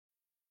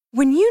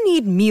When you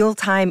need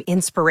mealtime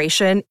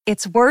inspiration,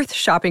 it's worth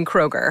shopping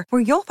Kroger,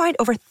 where you'll find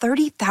over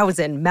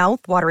 30,000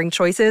 mouth-watering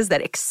choices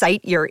that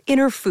excite your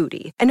inner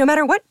foodie. And no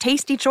matter what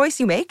tasty choice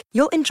you make,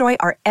 you'll enjoy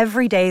our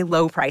everyday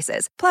low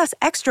prices, plus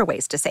extra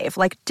ways to save,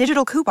 like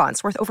digital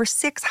coupons worth over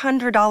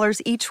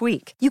 $600 each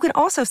week. You can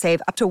also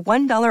save up to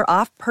 $1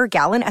 off per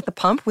gallon at the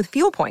pump with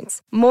fuel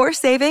points. More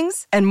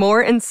savings and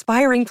more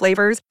inspiring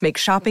flavors make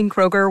shopping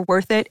Kroger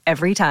worth it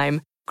every time.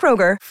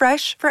 Kroger,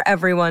 fresh for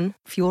everyone.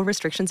 Fuel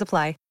restrictions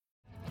apply.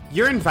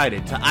 You're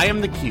invited to I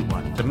Am the Cute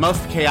One, the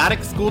most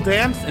chaotic school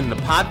dance in the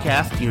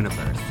podcast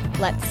universe.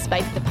 Let's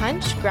spike the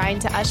punch,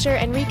 grind to usher,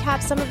 and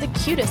recap some of the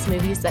cutest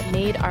movies that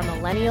made our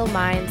millennial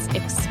minds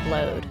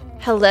explode.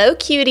 Hello,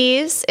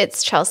 cuties.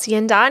 It's Chelsea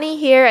and Donnie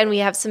here, and we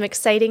have some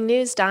exciting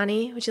news.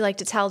 Donnie, would you like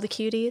to tell the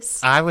cuties?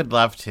 I would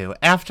love to.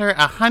 After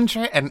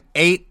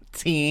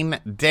 118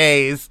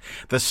 days,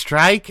 the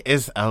strike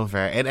is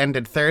over. It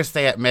ended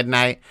Thursday at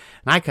midnight,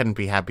 and I couldn't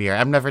be happier.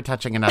 I'm never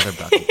touching another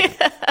book again.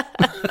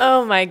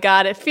 Oh my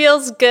God, it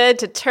feels good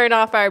to turn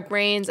off our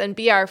brains and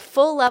be our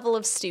full level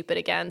of stupid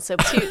again. So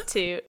toot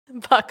toot,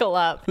 buckle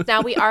up.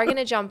 Now we are going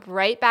to jump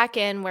right back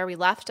in where we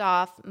left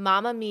off.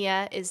 Mamma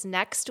Mia is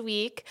next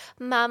week.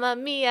 Mamma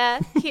Mia,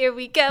 here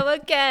we go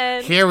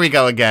again. Here we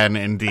go again,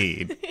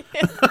 indeed.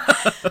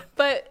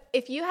 But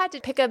if you had to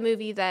pick a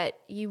movie that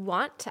you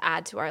want to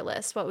add to our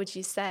list, what would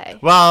you say?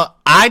 Well,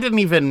 I didn't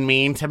even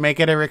mean to make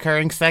it a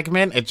recurring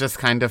segment. It just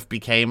kind of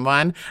became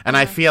one. And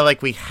I feel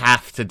like we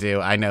have to do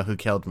I Know Who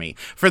Killed Me.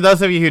 For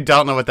those of you who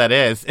don't know what that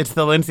is, it's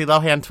the Lindsay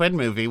Lohan twin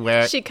movie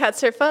where she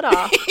cuts her foot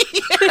off.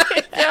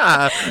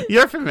 Yeah,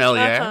 you're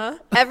familiar.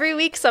 Every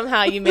week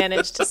somehow you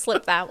manage to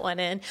slip that one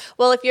in.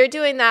 Well, if you're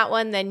doing that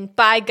one, then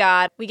by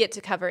God, we get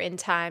to cover In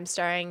Time,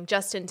 starring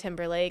Justin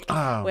Timberlake,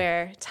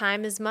 where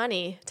time is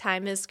money,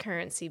 time is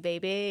currency,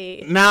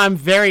 baby. Now, I'm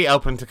very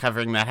open to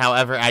covering that.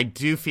 However, I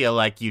do feel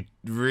like you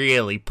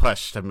really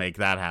pushed to make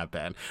that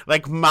happen.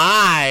 Like,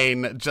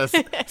 mine just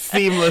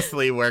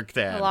seamlessly worked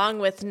in. Along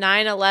with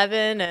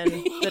 9/11 and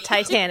the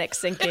Titanic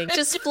sinking.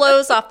 Just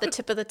flows off the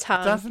tip of the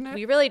tongue. Doesn't it?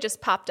 We really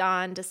just popped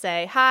on to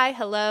say, hi,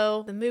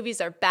 hello, the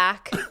movies are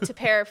back, to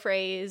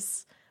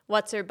paraphrase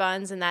What's Her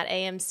Buns in that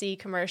AMC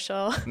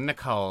commercial.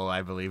 Nicole,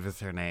 I believe is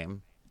her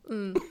name.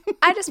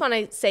 I just want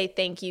to say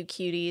thank you,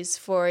 cuties,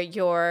 for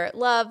your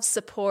love,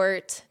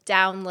 support,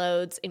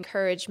 downloads,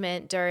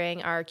 encouragement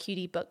during our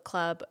cutie book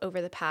club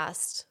over the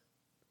past,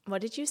 what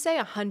did you say,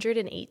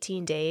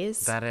 118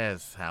 days? That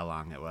is how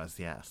long it was,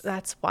 yes.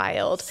 That's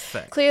wild.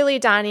 Sick. Clearly,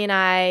 Donnie and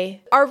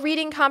I, our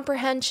reading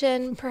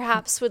comprehension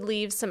perhaps would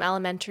leave some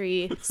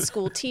elementary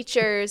school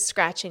teachers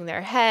scratching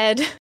their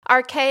head.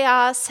 Our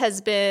chaos has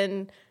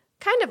been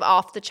kind of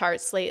off the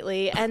charts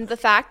lately, and the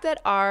fact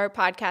that our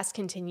podcast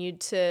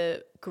continued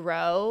to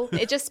grow,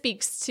 it just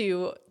speaks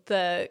to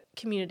the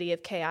community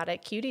of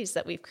chaotic cuties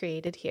that we've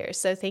created here.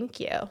 So thank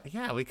you.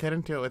 Yeah, we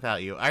couldn't do it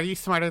without you. Are you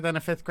smarter than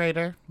a fifth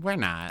grader? We're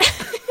not.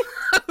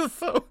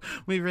 So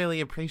we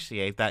really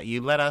appreciate that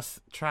you let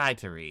us try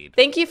to read.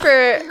 Thank you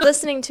for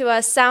listening to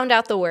us sound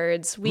out the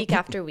words week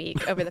after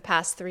week over the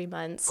past 3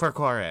 months.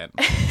 Corcoran.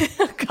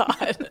 Oh,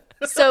 God.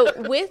 So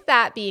with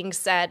that being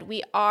said,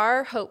 we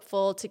are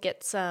hopeful to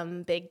get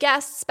some big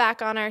guests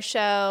back on our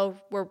show.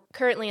 We're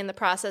currently in the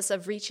process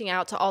of reaching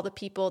out to all the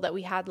people that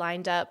we had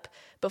lined up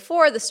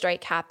before the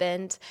strike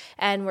happened,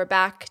 and we're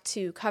back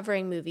to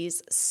covering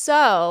movies.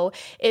 So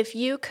if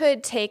you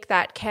could take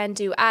that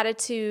can-do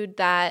attitude,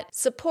 that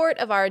support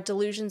of our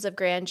delusions of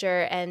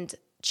grandeur, and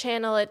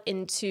channel it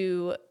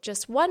into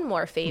just one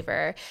more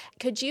favor,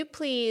 could you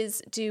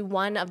please do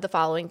one of the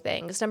following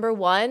things? Number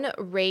one,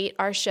 rate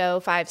our show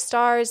 5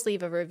 stars,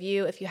 leave a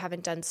review if you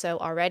haven't done so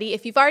already.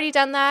 If you've already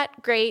done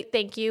that, great,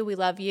 thank you, we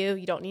love you.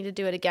 You don't need to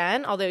do it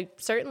again, although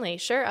certainly,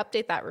 sure,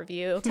 update that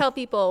review. Tell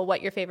people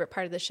what your favorite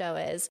part of the show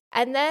is.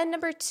 And then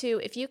number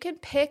 2, if you can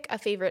pick a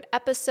favorite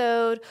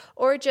episode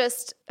or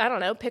just, I don't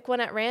know, pick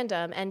one at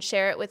random and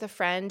share it with a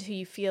friend who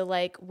you feel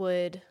like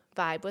would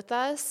vibe with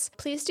us,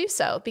 please do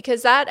so,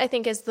 because that, I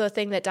think, is the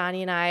thing that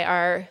Donnie and I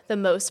are the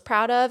most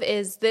proud of,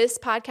 is this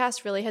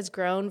podcast really has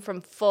grown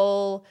from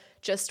full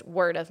just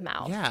word of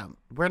mouth. Yeah,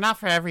 we're not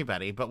for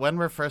everybody, but when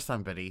we're for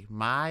somebody,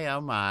 my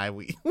oh my,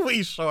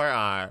 we sure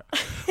are.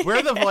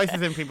 We're the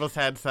voices in people's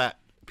heads that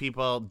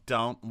people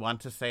don't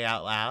want to say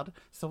out loud,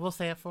 so we'll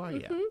say it for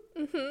you.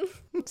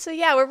 So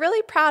yeah, we're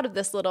really proud of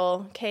this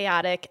little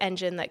chaotic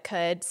engine that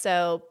could.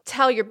 So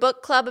tell your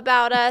book club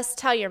about us,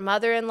 tell your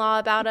mother-in-law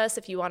about us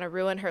if you want to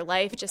ruin her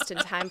life just in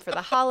time for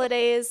the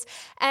holidays.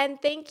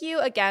 And thank you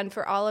again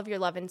for all of your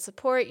love and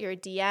support, your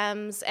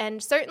DMs,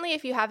 and certainly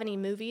if you have any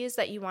movies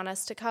that you want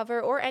us to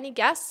cover or any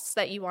guests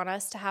that you want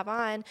us to have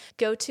on,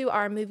 go to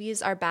our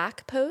Movies Are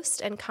Back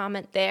post and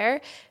comment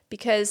there,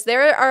 because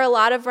there are a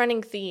lot of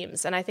running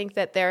themes, and I think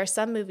that there are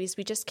some movies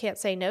we just can't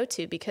say no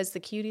to because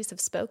the cuties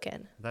have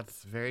spoken.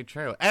 That's very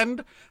true.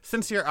 And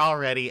since you're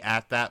already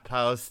at that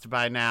post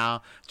by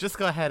now, just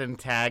go ahead and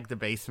tag the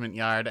Basement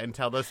Yard and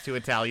tell those 2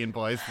 Italian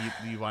boys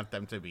you want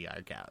them to be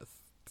our guests.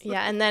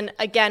 Yeah, and then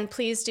again,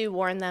 please do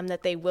warn them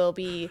that they will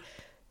be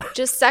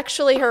just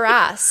sexually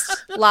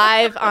harassed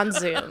live on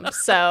Zoom.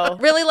 So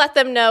really let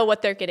them know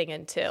what they're getting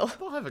into.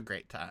 We'll have a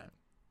great time.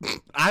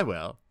 I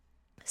will.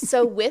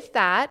 So with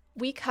that,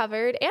 we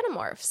covered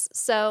Animorphs.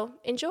 So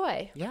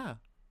enjoy. Yeah.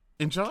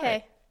 Enjoy.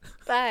 Okay.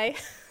 Bye.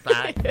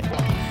 Bye.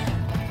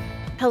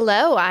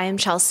 Hello, I am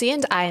Chelsea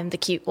and I am the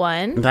cute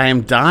one. And I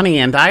am Donnie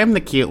and I am the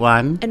cute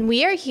one. And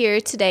we are here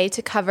today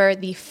to cover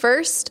the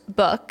first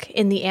book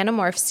in the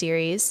Animorphs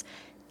series,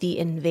 The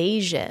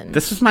Invasion.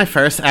 This was my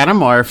first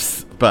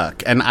Animorphs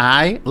book, and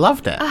I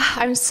loved it.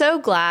 I'm so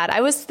glad. I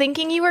was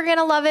thinking you were going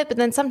to love it, but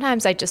then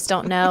sometimes I just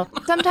don't know.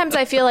 Sometimes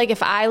I feel like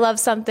if I love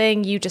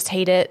something, you just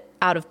hate it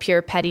out of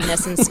pure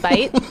pettiness and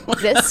spite.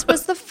 This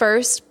was the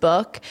first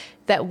book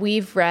that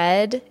we've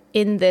read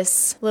in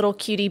this little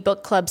cutie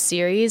book club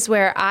series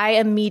where I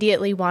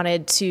immediately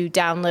wanted to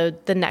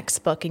download the next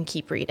book and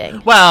keep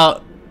reading.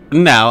 Well,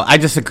 no, I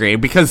disagree,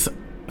 because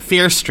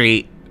Fear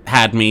Street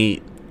had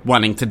me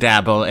wanting to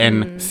dabble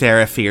in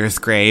Sarah Fear's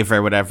grave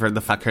or whatever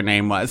the fuck her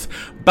name was.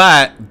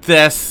 But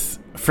this,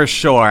 for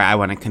sure, I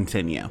want to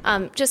continue.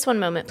 Just one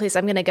moment, please.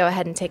 I'm going to go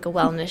ahead and take a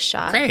wellness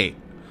shot. Great.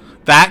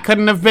 That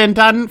couldn't have been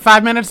done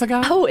 5 minutes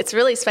ago? Oh, it's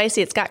really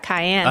spicy. It's got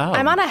cayenne. Oh.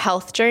 I'm on a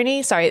health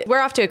journey. Sorry,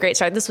 we're off to a great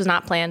start. This was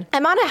not planned.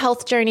 I'm on a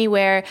health journey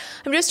where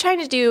I'm just trying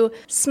to do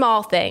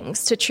small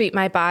things to treat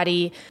my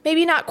body.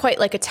 Maybe not quite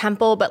like a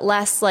temple, but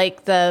less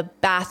like the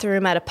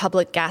bathroom at a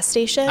public gas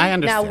station. I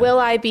understand. Now, will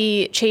I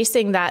be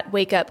chasing that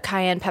wake up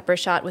cayenne pepper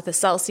shot with a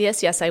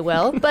Celsius? Yes, I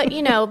will. But,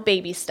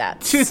 baby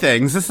steps. Two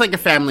things. It's like a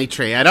family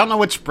tree. I don't know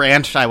which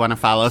branch I want to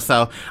follow,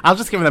 so I'll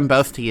just give them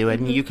both to you,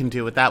 and you can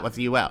do with that what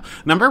you will.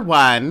 Number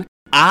one,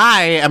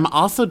 I am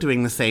also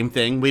doing the same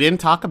thing. We didn't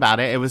talk about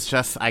it. It was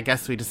just, I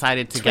guess we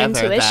decided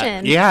together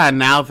Twintuition. that,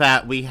 now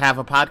that we have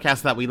a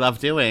podcast that we love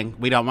doing,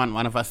 we don't want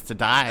one of us to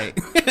die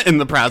in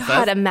the process.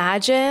 God,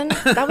 imagine.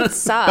 That would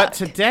suck. But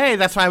today,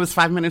 that's why I was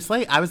 5 minutes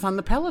late. I was on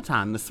the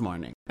Peloton this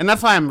morning. And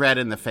that's why I'm red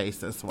in the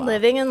face as well.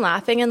 Living and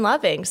laughing and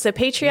loving. So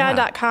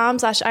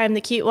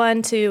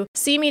patreon.com/IamTheCuteOne to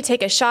see me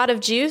take a shot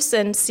of juice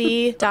and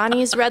see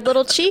Donnie's red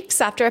little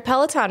cheeks after a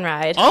Peloton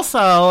ride.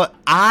 Also,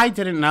 I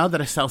didn't know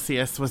that a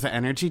Celsius was an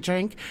energy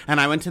drink. And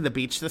I went to the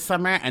beach this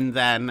summer and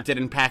then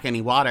didn't pack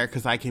any water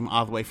because I came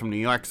all the way from New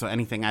York. So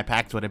anything I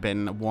packed would have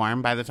been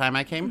warm by the time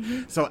I came.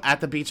 Mm-hmm. So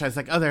at the beach, I was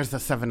like, oh, there's a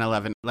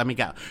 7-Eleven. Let me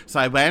go. So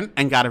I went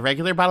and got a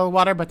regular bottle of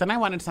water, but then I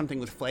wanted something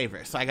with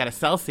flavor. So I got a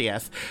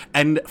Celsius.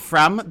 And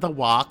from the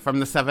walk from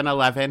the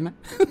 7-Eleven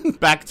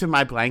back to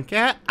my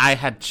blanket, I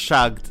had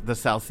chugged the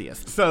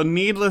Celsius. So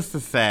needless to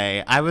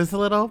say, I was a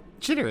little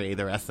jittery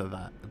the rest of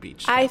the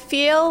beach. I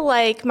feel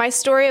like my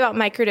story about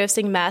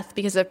microdosing meth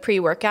because of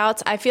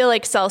pre-workouts, I feel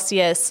like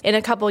Celsius, in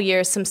a couple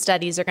years, some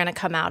studies are going to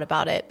come out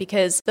about it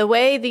because the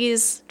way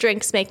these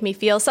drinks make me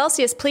feel,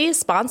 Celsius, please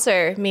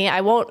sponsor me.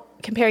 I won't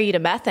compare you to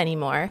meth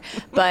anymore,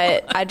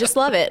 but I just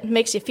love it. It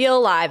makes you feel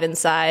alive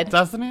inside.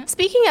 Doesn't it?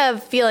 Speaking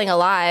of feeling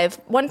alive,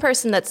 one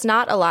person that's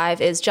not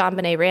alive is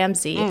JonBenet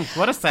Ramsey.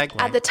 What a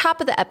segue. At the top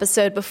of the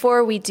episode,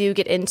 before we do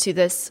get into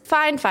this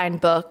fine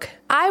book,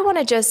 I want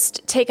to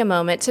just take a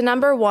moment to,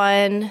 number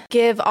one,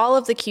 give all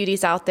of the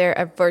cuties out there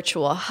a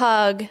virtual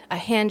hug, a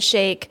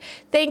handshake.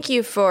 Thank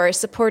you for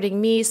supporting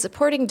me,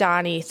 supporting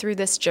Donnie through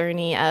this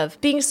journey of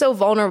being so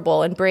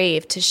vulnerable and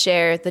brave to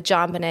share the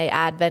JonBenet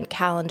Advent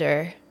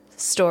Calendar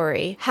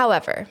story.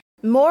 However,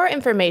 more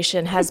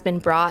information has been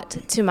brought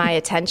to my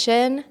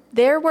attention.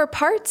 There were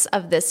parts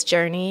of this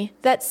journey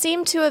that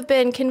seem to have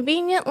been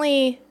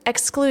conveniently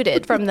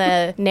excluded from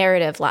the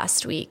narrative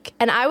last week.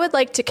 And I would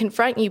like to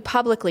confront you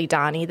publicly,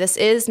 Donnie. This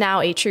is now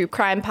a true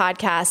crime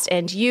podcast,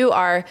 and you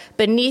are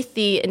beneath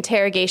the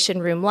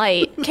interrogation room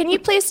light. Can you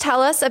please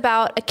tell us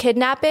about a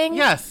kidnapping?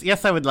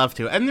 Yes, I would love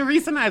to. And the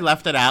reason I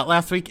left it out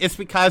last week is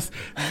because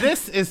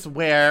this is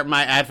where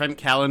my Advent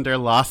calendar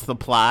lost the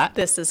plot.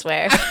 This is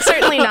where.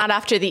 Certainly not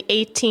after the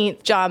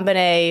 18th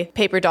JonBenet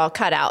paper doll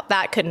cutout.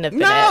 That couldn't have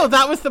been it. No,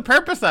 that was the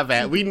purpose of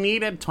it. We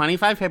needed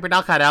 25 paper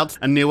doll cutouts.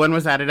 A new one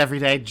was added every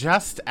day,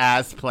 just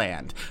as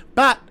planned.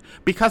 But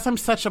because I'm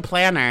such a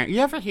planner, you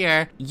ever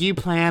hear, you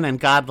plan and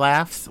God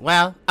laughs?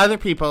 Well, other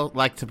people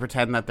like to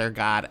pretend that they're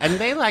God, and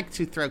they like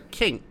to throw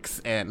kinks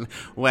in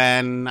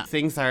when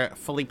things are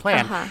fully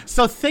planned.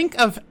 So think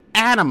of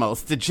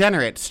animals,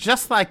 degenerates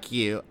just like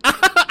you,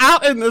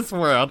 out in this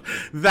world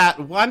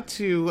that want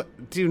to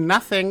do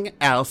nothing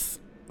else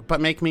but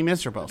make me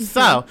miserable. Mm-hmm.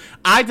 So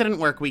I didn't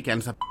work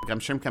weekends at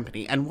Shrimp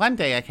Company, and one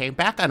day I came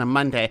back on a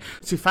Monday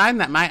to find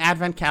that my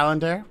Advent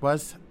calendar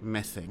was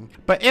missing.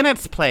 But in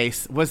its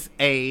place was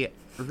a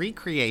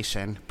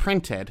recreation,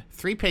 printed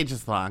 3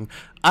 pages long,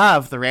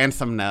 of the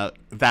ransom note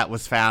that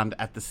was found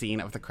at the scene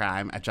of the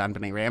crime at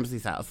JonBenet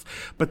Ramsey's house.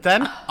 But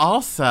then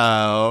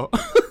also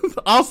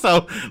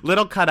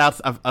little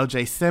cutouts of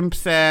O.J.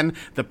 Simpson,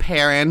 the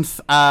parents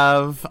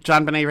of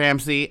JonBenet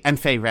Ramsey, and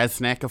Faye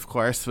Resnick, of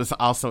course, was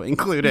also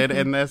included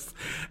in this.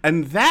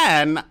 And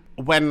then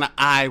when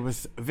I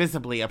was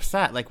visibly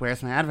upset, like,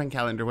 where's my Advent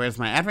calendar? Where's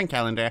my Advent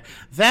calendar?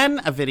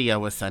 Then a video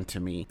was sent to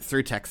me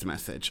through text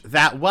message.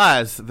 That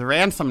was the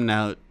ransom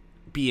note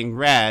being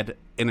read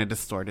in a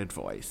distorted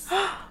voice.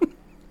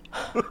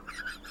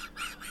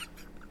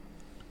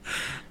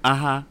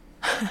 Uh-huh.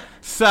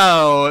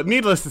 So,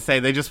 needless to say,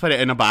 they just put it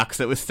in a box.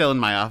 It was still in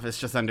my office,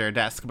 just under a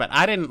desk. But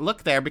I didn't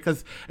look there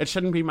because it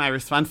shouldn't be my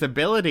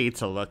responsibility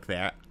to look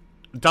there.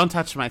 Don't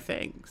touch my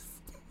things.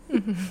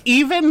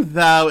 Even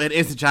though it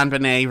is a John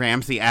Benet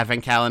Ramsey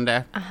advent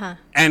calendar,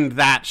 and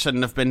that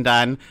shouldn't have been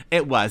done,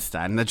 it was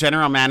done. The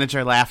general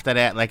manager laughed at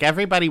it. Like,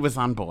 everybody was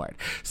on board.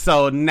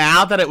 So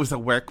now that it was a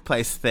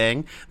workplace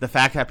thing, the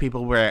fact that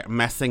people were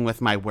messing with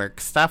my work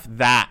stuff,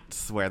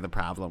 that's where the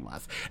problem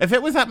was. If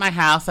it was at my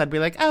house, I'd be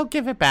like, oh,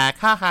 give it back,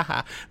 ha, ha,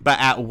 ha. But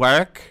at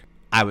work,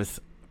 I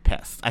was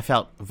pissed. I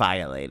felt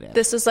violated.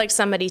 This was like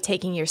somebody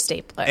taking your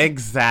stapler.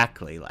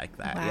 Exactly like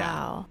that, Wow.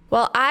 yeah.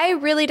 Well, I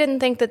really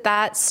didn't think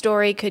that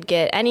story could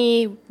get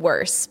any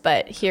worse,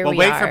 but here we are.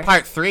 We'll wait for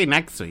part 3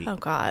 next week. Oh,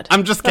 God.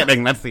 I'm just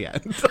kidding. That's the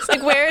end. It's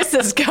like, where is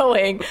this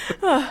going?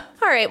 All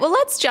right, well,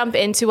 let's jump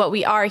into what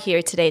we are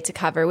here today to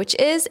cover, which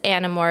is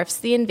Animorphs,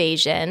 The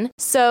Invasion.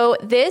 So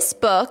this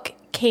book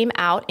came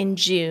out in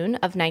June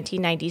of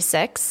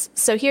 1996.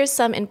 So here's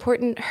some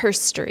important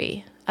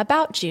herstory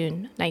about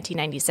June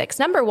 1996.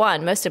 Number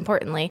one, most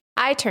importantly,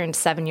 I turned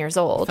 7 years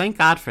old. Thank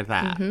God for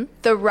that.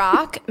 The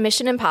Rock,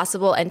 Mission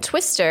Impossible, and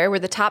Twister were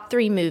the top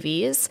 3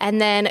 movies. And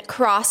then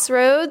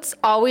Crossroads,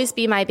 Always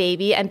Be My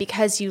Baby, and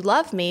Because You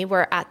Love Me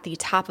were at the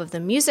top of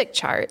the music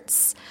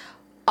charts.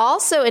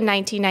 Also in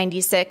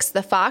 1996,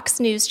 the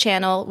Fox News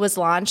Channel was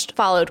launched,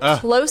 followed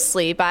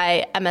closely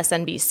by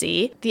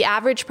MSNBC. The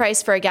average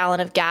price for a gallon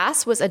of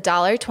gas was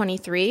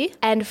 $1.23,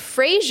 and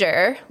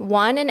Frasier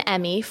won an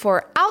Emmy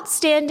for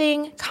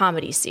Outstanding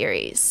Comedy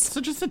Series.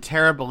 So just a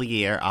terrible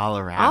year all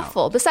around.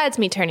 Awful. Besides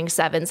me turning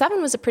 7.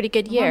 7 was a pretty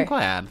good year. I'm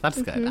glad.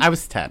 That's good. I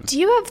was 10. Do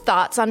you have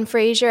thoughts on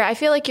Frasier? I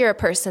feel like you're a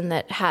person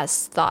that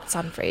has thoughts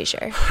on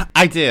Frasier.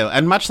 I do.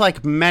 And much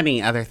like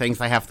many other things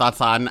I have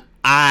thoughts on,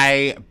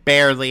 I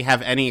barely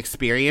have any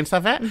experience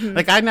of it.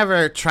 Like, I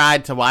never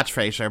tried to watch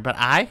Frasier, but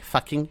I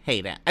fucking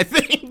hate it. I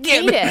think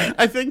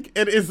I think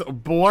it is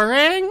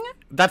boring.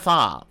 That's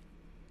all.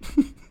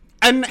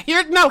 And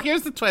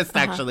here's the twist,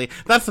 actually.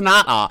 That's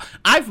not all.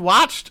 I've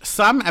watched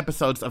some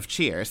episodes of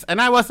Cheers,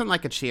 and I wasn't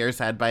like a Cheers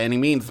head by any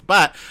means,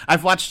 but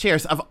I've watched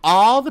Cheers. Of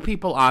all the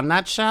people on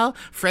that show,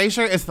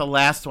 Frasier is the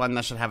last one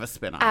that should have a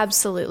spin-off.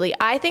 Absolutely.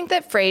 I think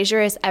that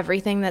Frasier is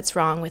everything that's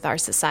wrong with our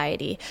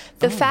society.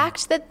 The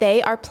fact that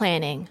they are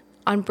planning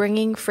on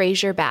bringing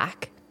Frasier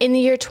back in the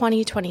year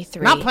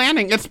 2023. Not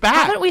planning, it's bad.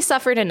 Haven't we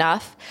suffered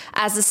enough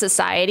as a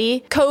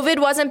society? COVID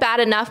wasn't bad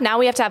enough. Now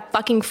we have to have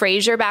fucking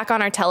Frasier back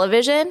on our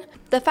television.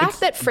 The fact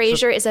that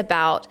Frasier is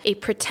about a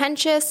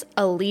pretentious,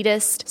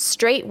 elitist,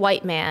 straight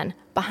white man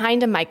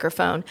behind a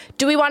microphone.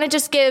 Do we want to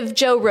just give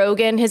Joe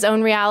Rogan his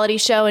own reality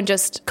show and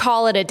just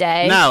call it a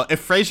day? No,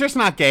 if Frasier's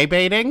not gay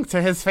baiting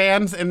to his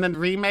fans in the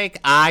remake,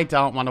 I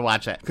don't want to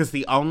watch it. Because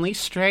the only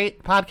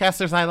straight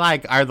podcasters I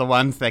like are the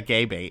ones that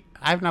gay bait.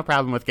 I have no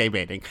problem with gay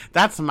baiting.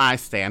 That's my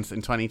stance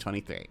in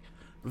 2023.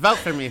 Vote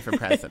for me for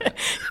president.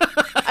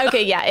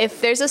 Okay, yeah.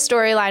 If there's a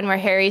storyline where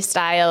Harry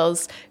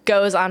Styles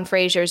goes on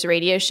Frasier's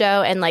radio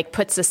show and like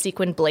puts a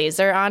sequin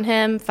blazer on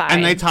him, fine.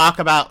 And they talk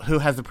about who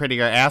has a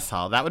prettier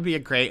asshole. That would be a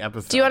great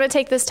episode. Do you want to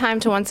take this time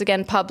to once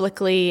again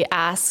publicly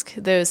ask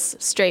those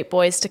straight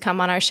boys to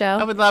come on our show?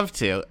 I would love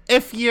to.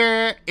 If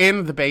you're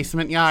in the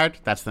basement yard,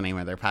 that's the name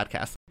of their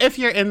podcast. If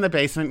you're in the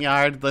basement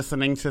yard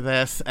listening to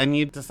this and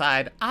you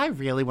decide, I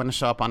really want to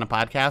show up on a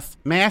podcast,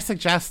 may I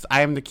suggest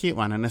I Am the Cute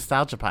One, a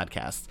nostalgia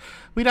podcast.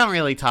 We don't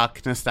really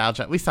talk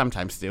nostalgia. We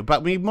sometimes do,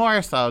 but we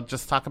more so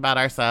just talk about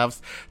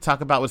ourselves, talk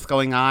about what's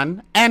going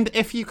on. And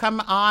if you come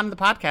on the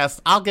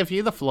podcast, I'll give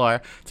you the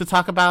floor to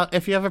talk about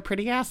if you have a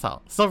pretty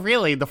asshole. So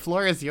really, the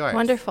floor is yours.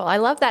 Wonderful. I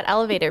love that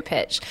elevator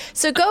pitch.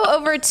 So go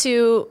over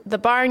to the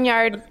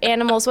Barnyard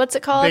Animals. What's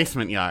it called?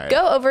 Basement Yard.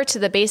 Go over to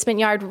the Basement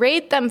Yard,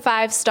 rate them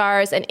 5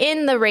 stars, and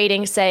in the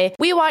rating say,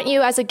 we want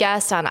you as a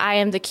guest on I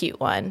Am the Cute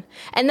One.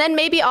 And then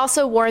maybe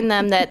also warn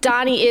them that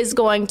Donnie is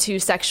going to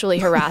sexually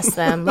harass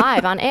them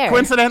live on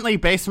air. Coincidentally,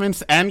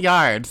 basements and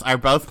yards are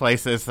both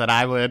places that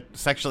I would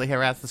sexually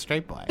harass the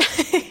straight boy.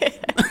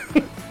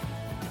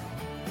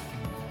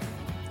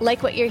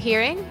 Like what you're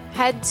hearing?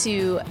 Head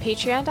to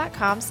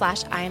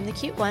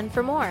patreon.com/IamTheCuteOne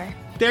for more.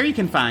 There you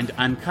can find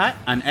uncut,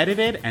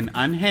 unedited, and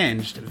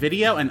unhinged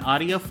video and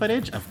audio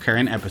footage of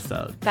current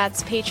episodes.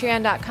 That's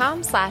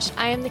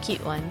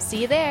patreon.com/IamTheCuteOne.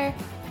 See you there.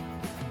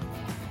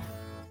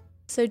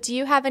 So do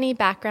you have any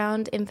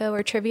background info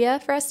or trivia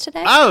for us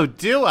today? Oh,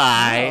 do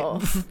I?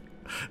 Oh.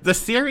 The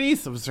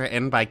series was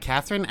written by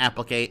Catherine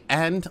Applegate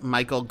and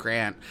Michael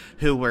Grant,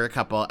 who were a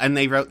couple, and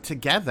they wrote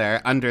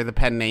together under the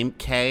pen name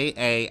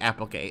K.A.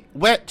 Applegate,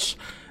 which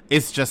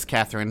is just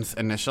Catherine's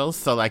initials.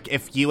 So, like,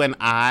 if you and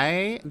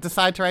I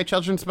decide to write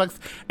children's books,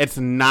 it's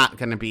not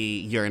going to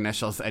be your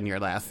initials and your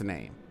last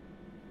name.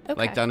 Okay.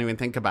 Like, don't even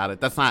think about it.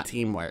 That's not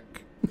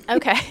teamwork.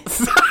 Okay.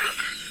 So,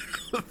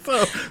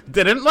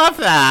 didn't love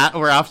that.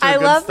 We're off to a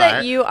good love start.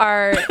 that you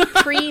are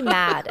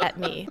pre-mad at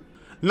me.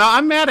 No,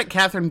 I'm mad at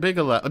Catherine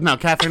Bigelow. No,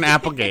 Catherine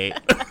Applegate.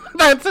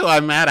 That's who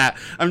I'm mad at.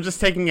 I'm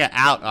just taking it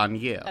out on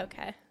you.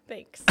 Okay,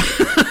 thanks.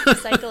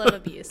 Cycle of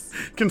abuse.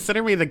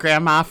 Consider me the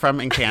grandma from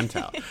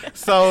Encanto.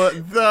 So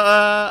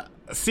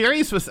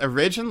series was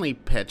originally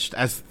pitched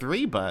as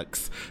 3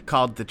 books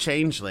called The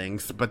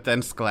Changelings, but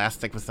then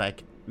Scholastic was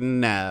like,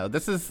 no,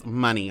 this is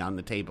money on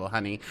the table,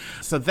 honey.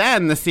 So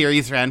then the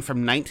series ran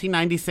from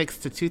 1996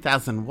 to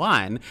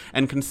 2001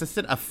 and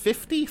consisted of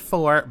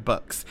 54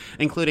 books,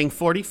 including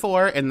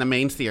 44 in the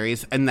main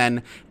series and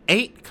then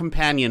 8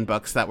 companion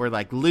books that were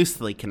like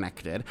loosely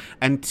connected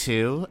and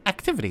 2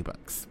 activity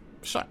books.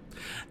 Sure.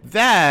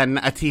 Then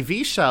a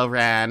TV show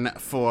ran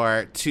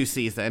for 2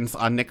 seasons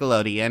on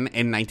Nickelodeon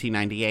in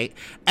 1998.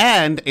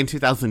 And in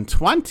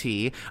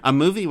 2020, a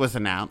movie was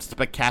announced,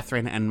 but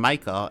Catherine and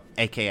Michael,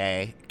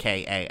 a.k.a.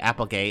 K.A.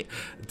 Applegate,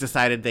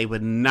 decided they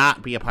would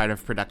not be a part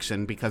of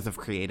production because of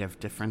creative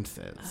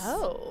differences.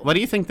 Oh. What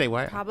do you think they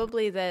were?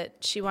 Probably that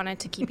she wanted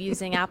to keep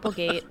using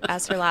Applegate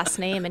as her last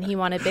name and he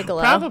wanted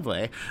Bigelow.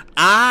 Probably.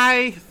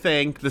 I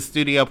think the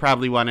studio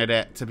probably wanted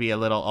it to be a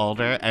little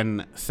older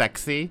and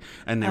sexy,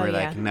 and they were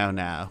like, no,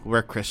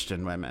 we're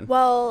Christian women.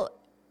 Well,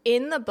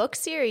 in the book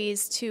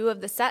series, 2 of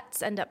the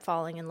sets end up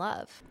falling in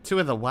love. 2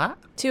 of the what?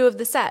 2 of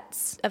the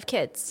sets of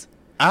kids.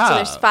 Oh. So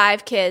there's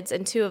 5 kids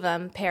and 2 of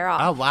them pair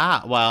off. Oh,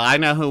 wow. Well, I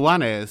know who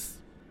one is,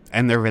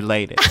 and they're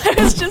related. I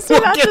was just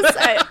about to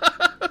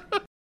say.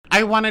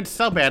 I wanted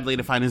so badly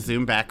to find a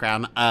Zoom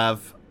background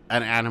of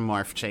an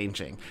Animorph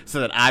changing so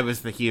that I was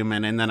the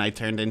human and then I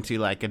turned into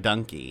like a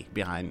donkey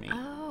behind me.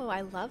 Oh,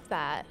 I love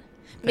that.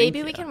 Maybe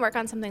you. we can work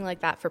on something like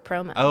that for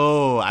promo.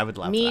 Oh, I would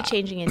love me that.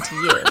 changing into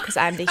you because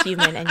I'm the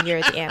human and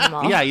you're the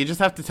animal. Yeah, you just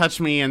have to touch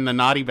me in the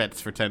naughty bits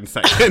for 10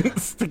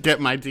 seconds to get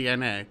my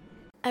DNA.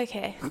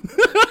 Okay.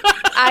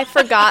 I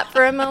forgot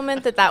for a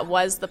moment that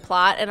was the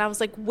plot, and I was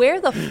like, where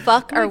the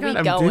fuck are we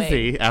I'm going?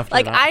 dizzy after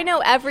like, that. I know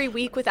every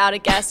week without a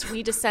guest,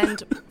 we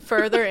descend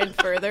further and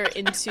further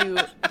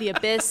into the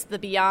abyss, the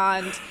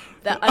beyond,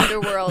 the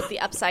underworld, the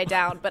upside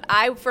down. But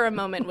I, for a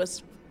moment,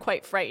 was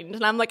quite frightened.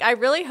 And I'm like, I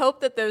really hope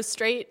that those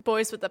straight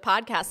boys with the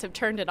podcast have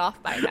turned it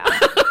off by now.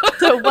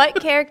 So what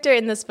character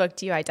in this book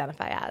do you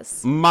identify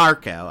as?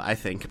 Marco, I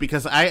think,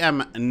 because I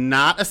am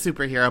not a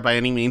superhero by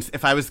any means.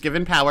 If I was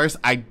given powers,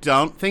 I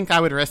don't think I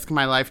would risk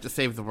my life to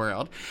save the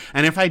world.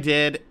 And if I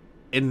did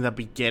in the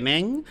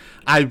beginning,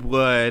 I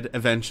would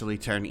eventually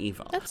turn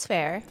evil. That's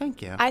fair.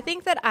 Thank you. I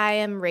think that I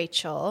am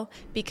Rachel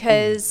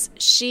because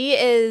she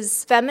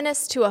is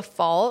feminist to a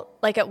fault.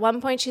 Like at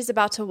one point she's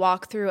about to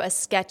walk through a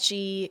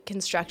sketchy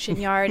construction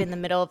yard in the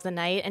middle of the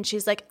night and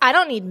she's like, I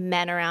don't need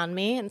men around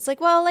me. And it's like,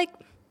 well, like,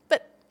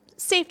 but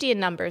safety in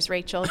numbers,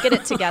 Rachel. Get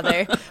it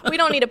together. We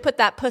don't need to put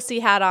that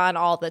pussy hat on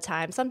all the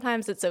time.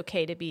 Sometimes it's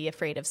okay to be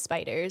afraid of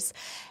spiders.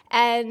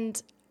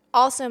 And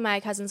also my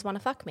cousins want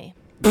to fuck me.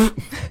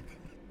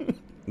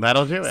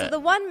 That'll do it. So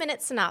the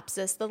 1-minute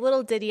synopsis, the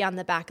little ditty on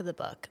the back of the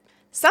book.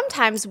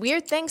 Sometimes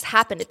weird things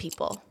happen to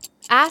people.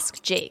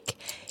 Ask Jake.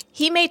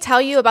 He may tell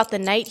you about the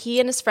night he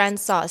and his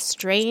friends saw a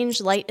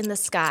strange light in the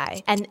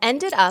sky and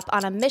ended up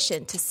on a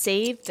mission to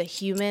save the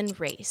human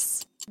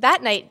race.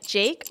 That night,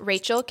 Jake,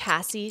 Rachel,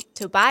 Cassie,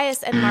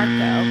 Tobias, and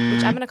Marco,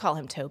 which I'm going to call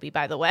him Toby,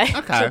 by the way.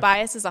 Okay.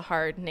 Tobias is a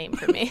hard name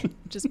for me.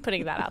 Just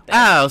putting that out there.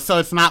 Oh, so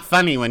it's not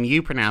funny when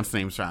you pronounce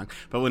names wrong.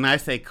 But when I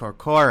say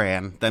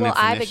Corcoran, then well, it's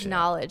an I've issue.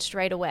 acknowledged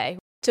right away.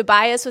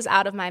 Tobias was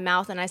out of my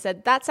mouth, and I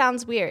said, that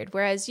sounds weird,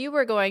 whereas you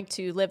were going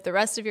to live the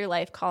rest of your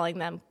life calling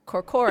them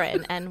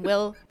Corcoran and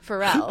Will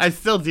Ferrell. I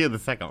still do the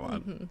second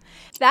one. Mm-hmm.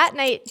 That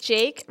night,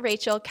 Jake,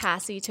 Rachel,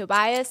 Cassie,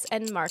 Tobias,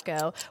 and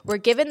Marco were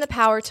given the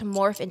power to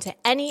morph into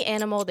any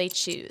animal they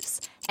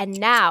choose. And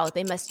now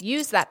they must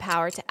use that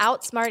power to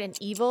outsmart an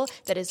evil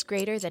that is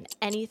greater than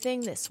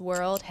anything this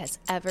world has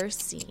ever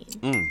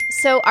seen.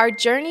 So our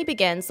journey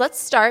begins. Let's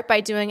start by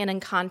doing an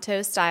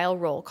Encanto-style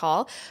roll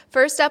call.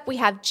 First up, we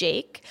have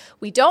Jake.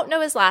 We don't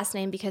know his last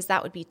name because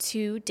that would be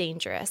too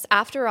dangerous.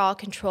 After all,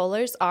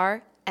 controllers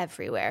are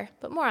everywhere.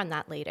 But more on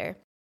that later.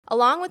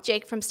 Along with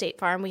Jake from State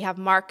Farm, we have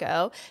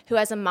Marco, who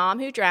has a mom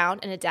who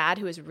drowned and a dad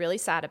who is really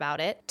sad about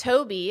it.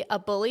 Toby, a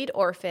bullied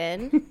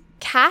orphan.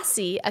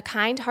 Cassie, a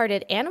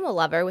kind-hearted animal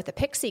lover with a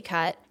pixie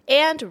cut,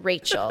 and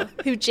Rachel,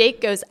 who Jake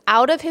goes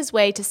out of his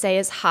way to say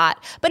is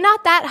hot, but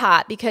not that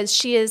hot because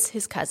she is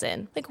his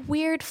cousin. Like,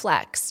 weird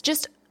flex.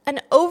 Just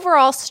an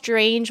overall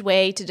strange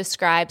way to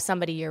describe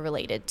somebody you're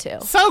related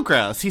to. So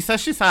gross. He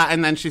says she's hot,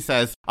 and then she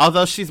says,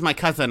 although she's my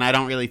cousin, I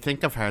don't really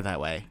think of her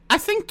that way. I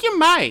think you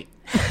might.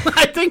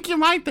 I think you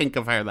might think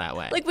of her that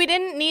way. Like, we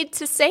didn't need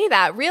to say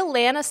that. Real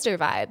Lannister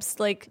vibes.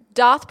 Like,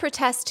 doth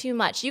protest too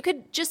much. You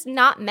could just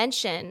not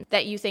mention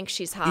that you think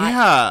she's hot.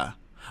 Yeah.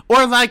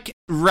 Or, like,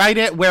 write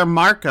it where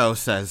Marco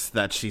says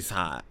that she's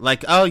hot.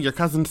 Like, oh, your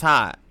cousin's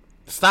hot.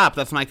 Stop,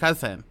 that's my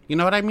cousin. You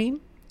know what I mean?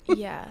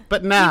 Yeah.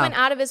 But no. He went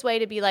out of his way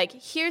to be like,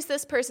 here's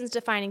this person's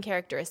defining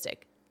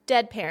characteristic.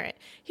 Dead parent.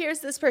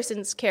 Here's this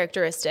person's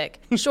characteristic.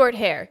 Short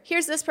hair.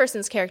 Here's this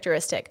person's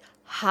characteristic.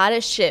 Hot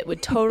as shit,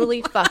 would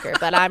totally fuck her,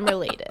 but I'm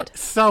related.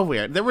 So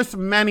weird. There was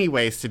many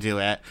ways to do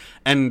it,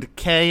 and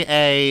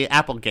K.A.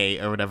 Applegate,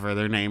 or whatever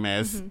their name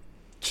is,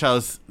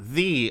 chose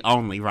the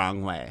only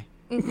wrong way.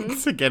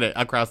 to get it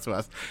across to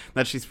us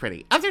that she's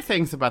pretty. Other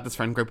things about this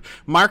friend group.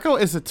 Marco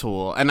is a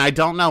tool, and I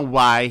don't know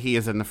why he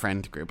is in the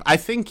friend group. I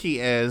think he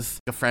is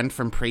a friend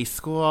from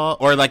preschool,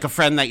 or like a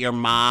friend that your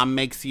mom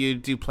makes you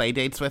do play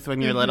dates with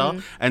when you're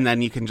little, and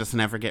then you can just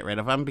never get rid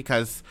of him,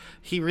 because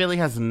he really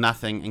has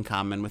nothing in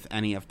common with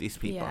any of these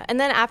people. Yeah, and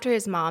then after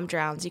his mom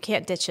drowns, you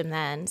can't ditch him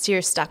then, so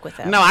you're stuck with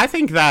him. No, I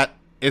think that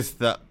is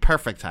the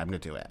perfect time to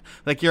do it.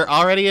 Like, you're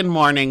already in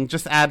mourning,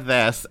 just add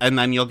this, and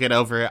then you'll get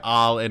over it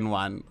all in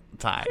one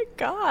time. Oh,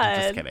 God.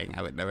 I'm just kidding.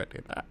 I would never do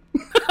that.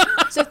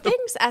 So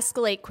things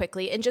escalate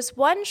quickly. In just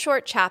one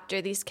short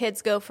chapter, these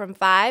kids go from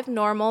 5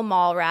 normal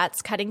mall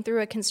rats cutting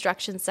through a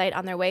construction site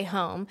on their way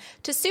home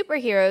to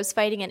superheroes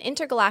fighting an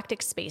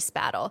intergalactic space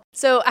battle.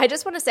 So I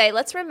just want to say,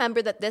 let's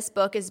remember that this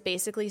book is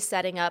basically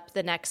setting up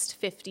the next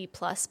 50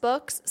 plus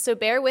books. So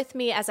bear with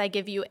me as I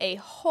give you a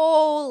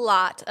whole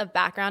lot of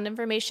background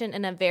information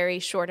in a very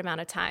short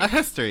amount of time. A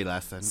history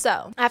lesson.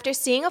 So, after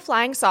seeing a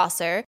flying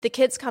saucer, the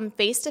kids come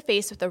face to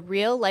face with a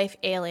real-life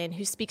alien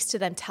who speaks to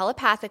them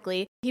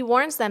telepathically. He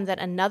warns them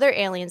that another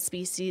alien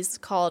species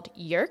called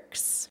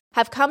Yerks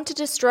have come to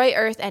destroy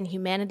Earth and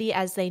humanity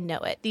as they know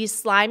it. These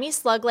slimy,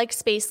 slug-like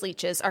space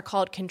leeches are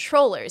called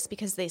controllers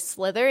because they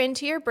slither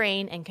into your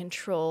brain and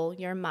control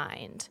your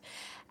mind.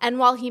 And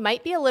while he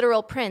might be a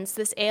literal prince,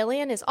 this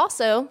alien is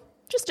also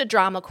just a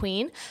drama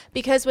queen,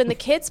 because when the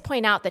kids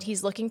point out that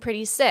he's looking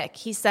pretty sick,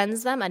 he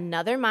sends them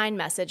another mind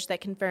message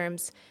that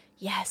confirms,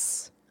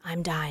 yes,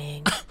 I'm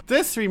dying.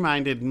 This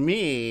reminded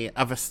me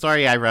of a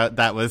story I wrote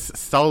that was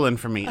stolen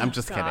from me. I'm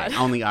just kidding.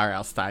 Only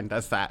R.L. Stine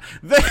does that.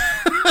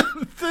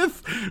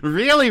 This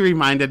really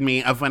reminded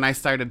me of when I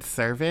started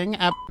serving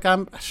at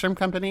Shrimp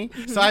Company.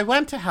 So I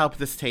went to help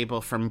this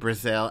table from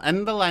Brazil,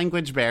 and the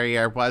language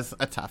barrier was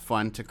a tough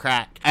one to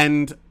crack.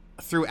 And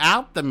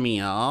throughout the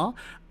meal,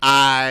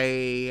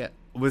 I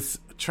was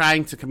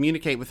trying to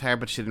communicate with her,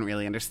 but she didn't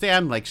really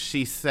understand. Like,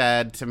 she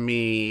said to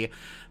me,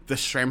 the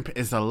shrimp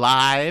is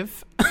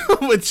alive,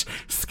 which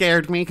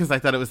scared me because I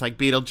thought it was like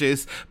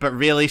Beetlejuice, but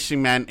really she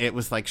meant it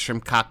was like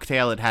shrimp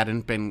cocktail. It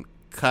hadn't been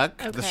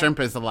cooked. Okay. The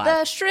shrimp is alive.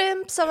 The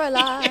shrimps are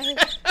alive.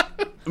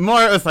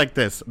 More, it was like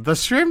this. The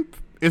shrimp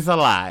is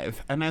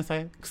alive. And I was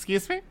like,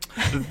 excuse me?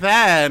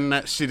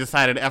 Then she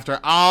decided after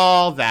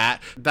all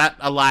that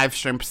alive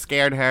shrimp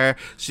scared her.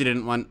 She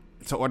didn't want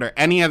to order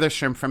any other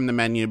shrimp from the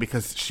menu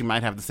because she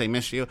might have the same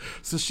issue.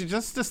 So she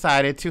just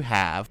decided to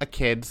have a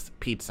kid's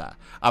pizza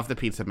off the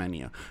pizza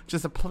menu.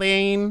 Just a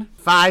plain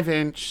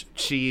 5-inch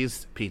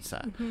cheese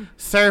pizza.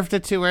 Served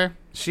it to her.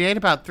 She ate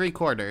about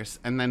 3/4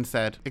 and then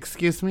said,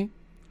 excuse me,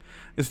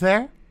 is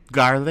there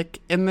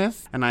garlic in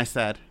this? And I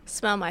said,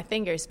 smell my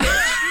fingers, bitch.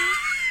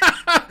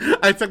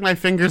 I took my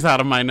fingers out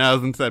of my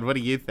nose and said, what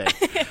do you think?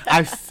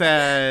 I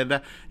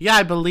said, yeah,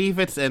 I believe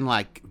it's in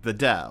like the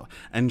dough.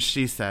 And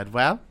she said,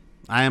 well,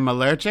 I am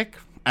allergic,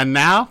 and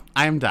now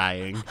I am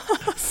dying.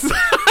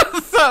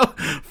 So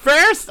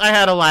first I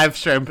had a live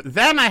shrimp,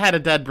 then I had a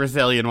dead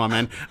Brazilian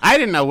woman. I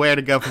didn't know where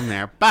to go from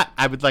there, but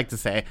I would like to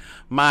say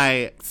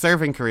my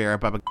serving career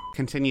at Bubba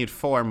continued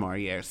 4 more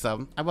years,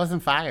 so I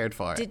wasn't fired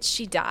for it. Did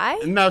she die?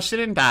 No, she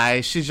didn't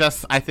die. She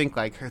just, I think,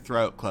 like, her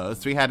throat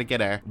closed. We had to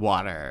get her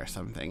water or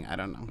something. I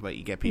don't know what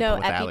you get people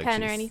with allergies. No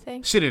EpiPen or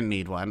anything? She didn't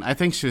need one. I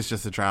think she was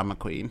just a drama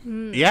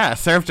queen. Yeah,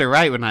 served her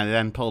right when I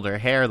then pulled her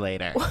hair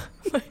later.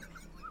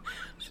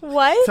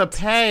 What? To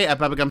pay at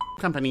Bubba Gum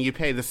Company, you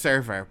pay the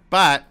server.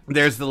 But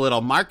there's the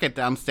little market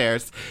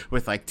downstairs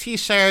with like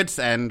T-shirts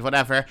and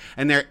whatever,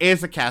 and there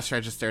is a cash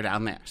register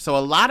down there. So a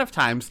lot of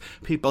times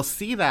people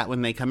see that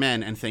when they come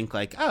in and think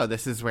like, oh,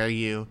 this is where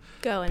you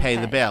go and pay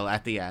the bill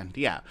at the end.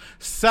 Yeah.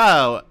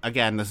 So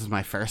again, this is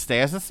my first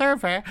day as a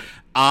server.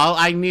 All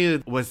I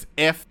knew was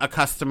if a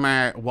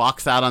customer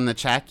walks out on the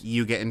check,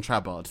 you get in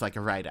trouble. It's like a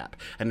write-up.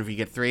 And if you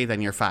get 3,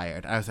 then you're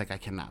fired. I was like, I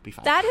cannot be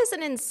fired. That is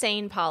an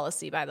insane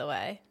policy, by the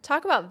way.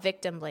 Talk about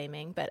victim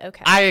blaming, but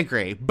okay. I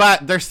agree.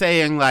 But they're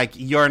saying, like,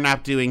 you're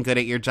not doing good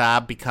at your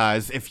job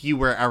because if you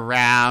were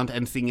around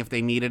and seeing if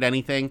they needed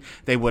anything,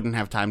 they wouldn't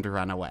have time to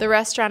run away. The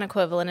restaurant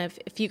equivalent of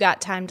if you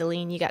got time to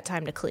lean, you got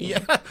time to clean.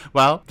 Yeah.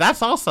 Well,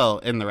 that's also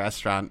in the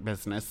restaurant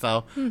business.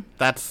 So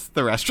that's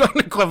the restaurant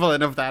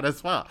equivalent of that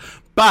as well.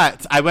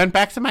 But I went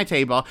back to my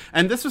table,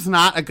 and this was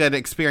not a good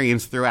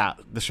experience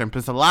throughout. The shrimp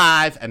is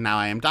alive, and now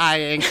I am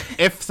dying.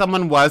 If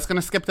someone was going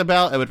to skip the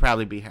bill, it would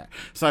probably be her.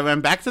 So I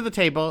went back to the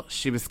table.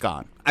 She was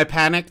gone. I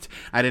panicked.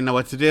 I didn't know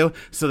what to do.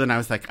 So then I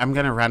was like, I'm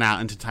going to run out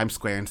into Times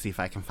Square and see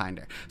if I can find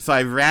her. So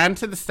I ran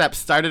to the steps,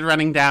 started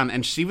running down,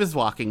 and she was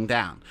walking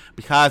down.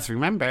 Because,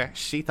 remember,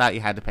 she thought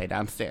you had to pay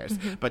downstairs.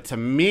 But to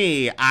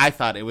me, I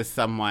thought it was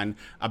someone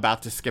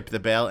about to skip the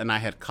bill, and I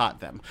had caught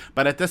them.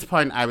 But at this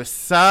point, I was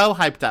so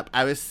hyped up.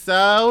 I was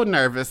so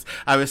nervous.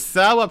 I was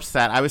so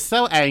upset. I was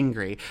so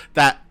angry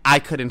that I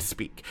couldn't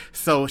speak.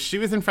 So she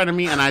was in front of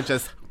me, and I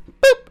just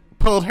boop,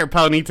 pulled her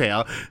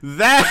ponytail.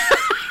 Then,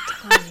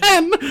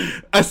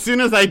 as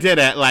soon as I did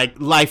it, like,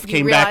 life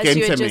came back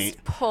into me.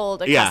 Just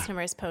pulled a Yeah.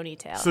 customer's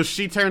ponytail. So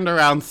she turned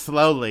around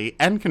slowly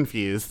and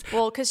confused.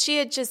 Well, because she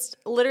had just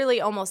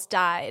literally almost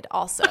died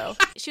also.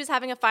 She was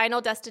having a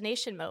final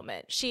destination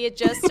moment. She had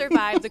just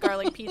survived the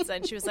garlic pizza,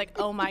 and she was like,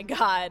 oh my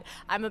God,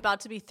 I'm about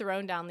to be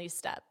thrown down these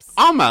steps.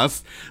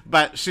 Almost.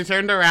 But she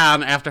turned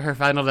around after her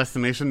final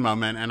destination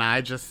moment, and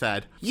I just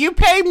said, you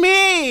pay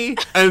me!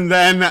 And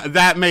then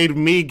that made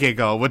me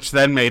giggle, which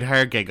then made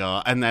her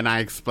giggle, and then I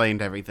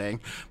explained everything.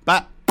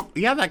 But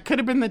yeah, that could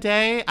have been the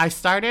day I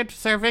started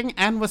serving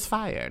and was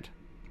fired.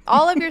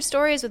 All of your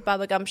stories with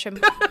Baba Gump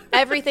Shrimp,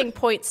 everything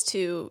points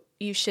to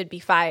you should be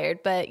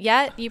fired, but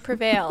yet you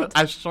prevailed.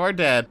 I sure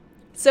did.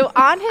 So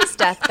on his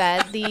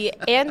deathbed, the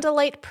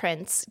Andalite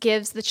prince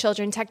gives the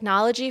children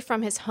technology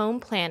from his home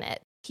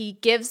planet. He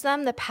gives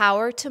them the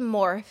power to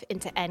morph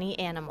into any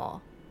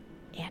animal.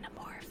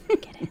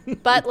 Animorph, get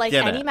it? But like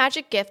Get any it.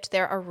 magic gift,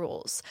 there are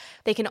rules.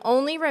 They can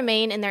only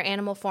remain in their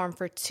animal form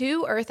for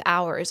 2 Earth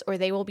hours, or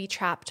they will be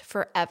trapped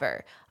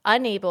forever,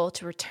 unable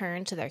to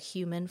return to their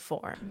human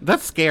form.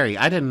 That's scary.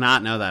 I did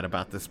not know that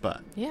about this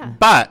book. Yeah.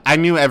 But I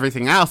knew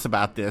everything else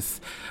about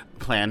this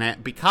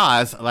planet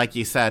because, like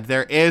you said,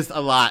 there is a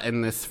lot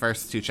in this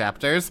first 2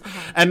 chapters.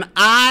 And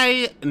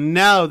I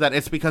know that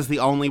it's because the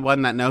only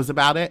one that knows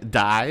about it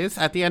dies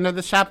at the end of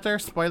this chapter.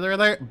 Spoiler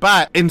alert.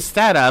 But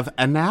instead of,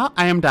 and now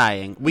I am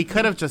dying, we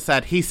could have just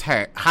said, he's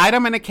hurt. Hide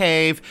him in a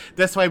cave.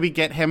 This way we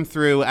get him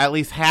through at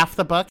least half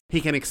the book. He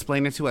can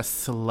explain it to us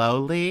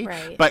slowly.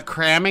 Right. But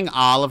cramming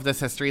all of this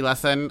history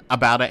lesson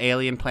about an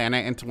alien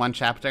planet into one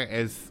chapter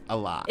is a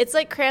lot. It's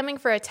like cramming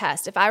for a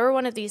test. If I were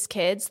one of these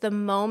kids, the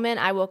moment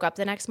I woke up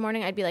the next morning,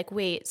 I'd be like,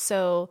 wait,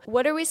 so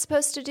what are we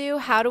supposed to do?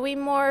 How do we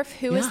morph?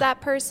 Who is that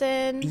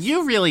person?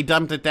 You really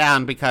dumped it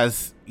down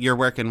because you're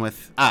working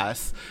with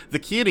us. The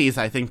cuties,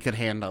 I think, could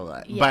handle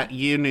it. Yeah. But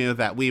you knew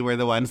that we were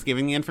the ones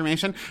giving the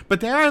information.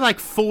 But there are like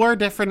 4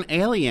 different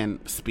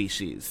alien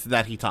species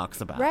that he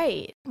talks about.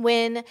 Right.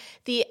 When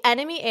the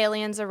enemy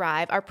aliens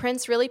arrive, our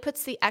prince really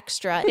puts the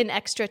extra in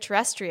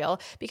extraterrestrial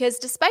because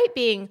despite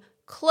being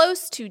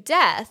close to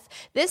death,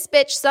 this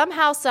bitch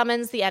somehow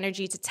summons the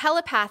energy to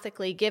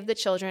telepathically give the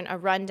children a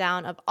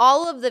rundown of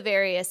all of the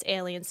various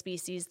alien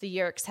species the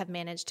Yeerks have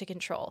managed to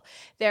control.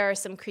 There are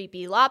some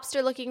creepy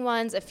lobster-looking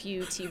ones, a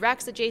few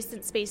T-Rex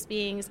adjacent space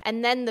beings,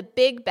 and then the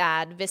big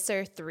bad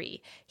Visser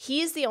 3.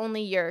 He's the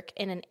only Yeerk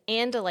in an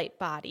Andalite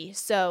body,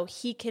 so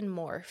he can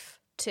morph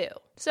too.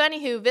 So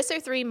anywho, Visser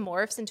 3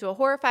 morphs into a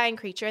horrifying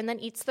creature and then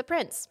eats the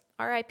prince.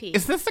 R.I.P.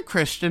 Is this a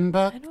Christian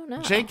book? I don't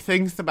know. Jake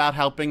thinks about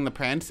helping the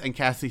prince, and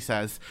Cassie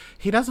says,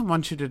 he doesn't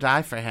want you to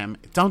die for him.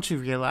 Don't you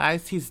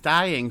realize he's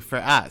dying for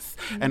us?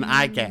 And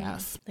I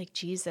gasp. Like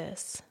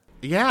Jesus.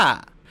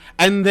 Yeah.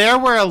 And there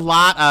were a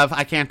lot of,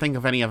 I can't think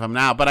of any of them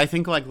now, but I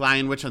think like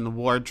Lion, Witch, and the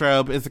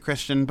Wardrobe is a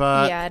Christian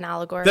book. Yeah, an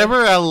allegory. There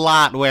were a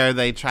lot where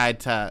they tried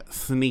to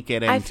sneak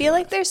it in. I feel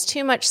like there's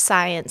too much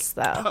science,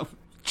 though.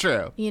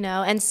 True. You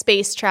know, and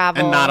space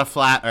travel. And not a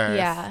flat earth.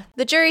 Yeah.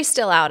 The jury's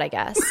still out, I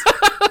guess.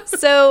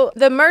 So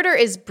the murder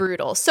is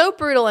brutal. So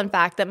brutal, in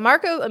fact, that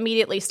Marco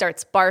immediately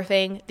starts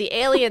barfing. The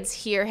aliens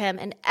hear him,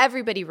 and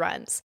everybody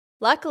runs.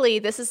 Luckily,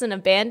 this is an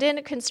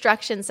abandoned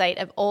construction site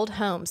of old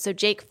homes, so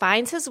Jake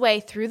finds his way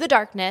through the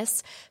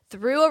darkness,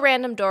 through a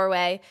random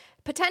doorway,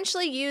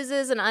 potentially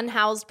uses an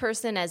unhoused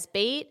person as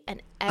bait,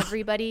 and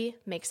everybody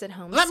makes it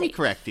home Let safe. me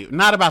correct you.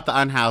 Not about the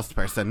unhoused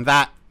person.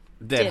 That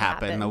did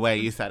happen the way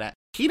you said it.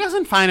 He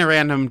doesn't find a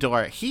random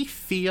door. He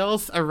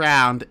feels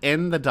around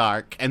in the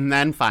dark and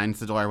then finds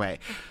the doorway.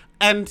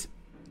 And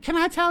can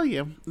I tell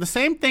you, the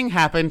same thing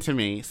happened to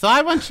me. So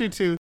I want you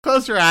to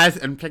close your eyes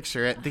and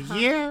picture it. The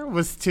year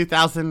was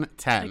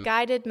 2010. A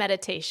guided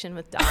meditation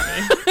with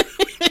Donnie.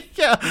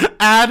 Yeah,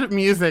 add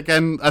music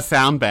and a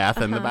sound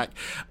bath in the back.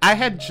 I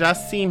had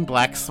just seen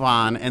Black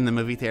Swan in the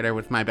movie theater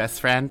with my best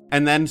friend.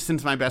 And then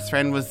since my best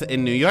friend was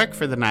in New York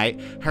for the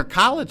night, her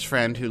college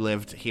friend who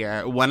lived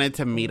here wanted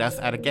to meet us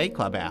at a gay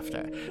club after.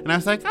 And I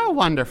was like, oh,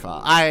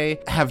 wonderful. I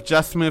have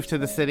just moved to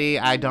the city.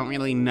 I don't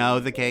really know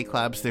the gay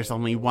clubs. There's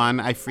only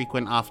one I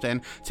frequent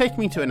often. Take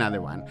me to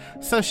another one.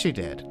 So she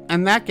did.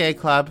 And that gay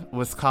club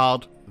was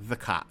called The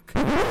Cock.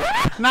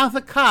 Now,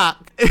 The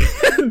Cock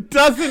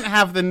doesn't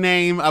have the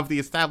name of the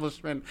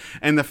establishment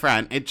in the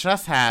front. It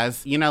just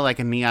has, you know, like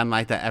a neon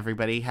light that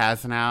everybody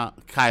has now.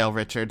 Kyle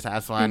Richards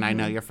has one. I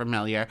know you're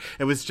familiar.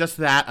 It was just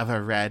that of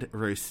a red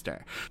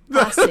rooster.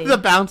 The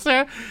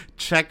bouncer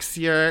checks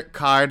your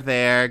card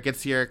there,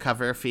 gets your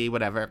cover fee,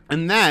 whatever,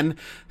 and then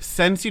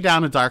sends you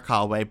down a dark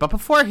hallway. But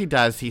before he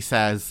does, he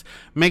says,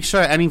 make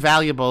sure any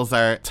valuables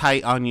are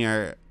tight on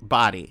your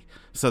body,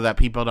 so that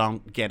people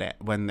don't get it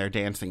when they're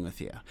dancing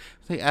with you.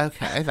 Like,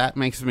 okay, that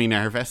makes me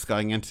nervous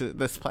going into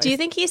this place. Do you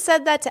think he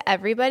said that to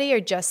everybody or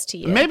just to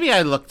you? Maybe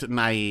I looked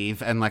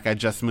naive and like I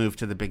just moved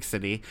to the big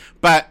city,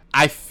 but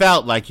I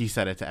felt like he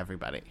said it to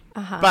everybody.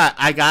 But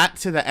I got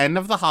to the end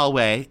of the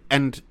hallway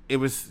and it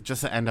was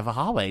just the end of a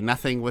hallway.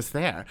 Nothing was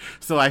there.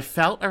 So I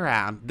felt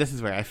around. This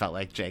is where I felt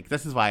like Jake.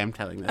 This is why I'm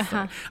telling this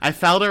story. I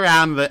felt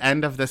around the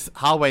end of this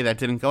hallway that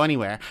didn't go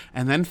anywhere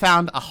and then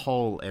found a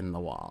hole in the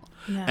wall.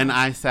 No. And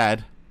I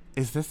said,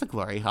 is this a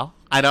glory hole?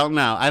 I don't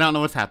know. I don't know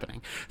what's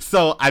happening.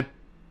 So I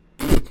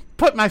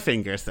put my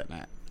fingers in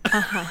it.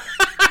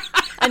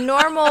 A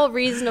normal,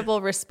 reasonable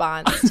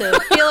response to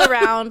feel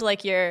around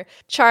like you're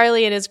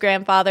Charlie and his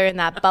grandfather in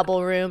that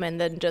bubble room and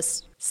then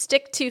just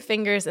stick 2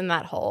 fingers in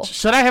that hole.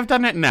 Should I have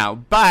done it?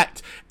 No.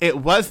 But it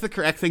was the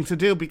correct thing to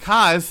do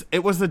because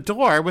it was a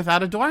door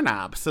without a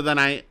doorknob. So then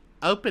I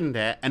opened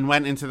it and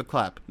went into the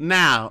club.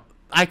 Now,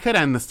 I could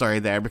end the story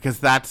there because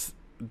that's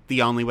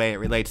the only way it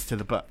relates to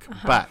the book.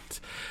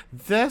 But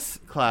this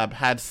club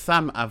had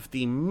some of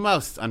the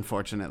most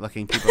unfortunate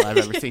looking people I've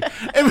ever seen.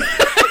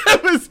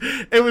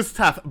 It was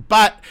tough,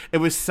 but it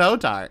was so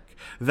dark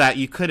that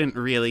you couldn't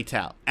really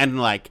tell. And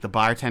like the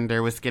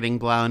bartender was getting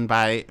blown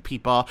by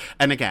people.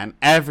 And again,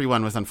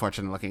 everyone was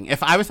unfortunate looking.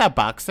 If I was at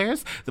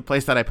Boxers, the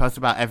place that I post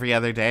about every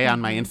other day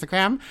on my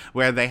Instagram,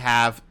 where they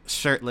have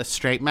shirtless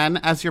straight men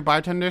as your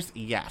bartenders,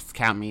 yes,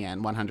 count me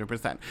in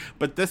 100%.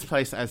 But this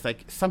place, I was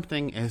like,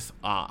 something is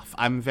off.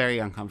 I'm very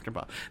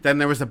uncomfortable. Then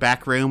there was a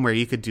back room where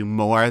you could do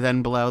more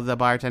than blow the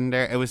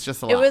bartender. It was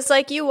just a lot. It was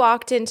like you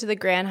walked into the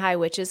Grand High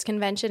Witches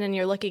convention and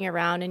you're looking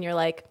around and you're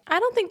like, I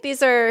don't think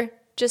these are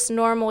just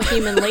normal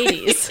human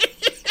ladies.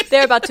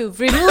 They're about to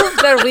remove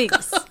their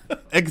wigs.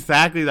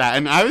 Exactly that.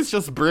 And I was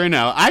just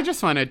Bruno. I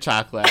just wanted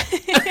chocolate.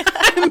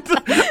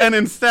 and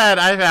instead,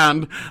 I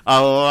found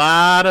a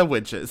lot of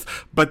witches.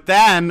 But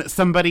then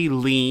somebody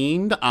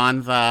leaned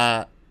on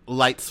the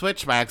light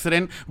switch by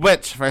accident,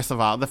 which, first of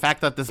all, the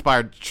fact that this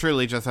bar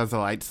truly just has a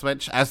light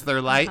switch as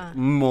their light,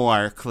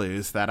 more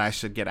clues that I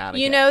should get out of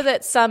here. You know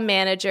that some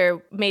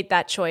manager made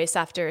that choice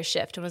after a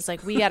shift and was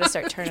like, we got to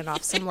start turning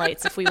off some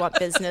lights if we want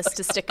business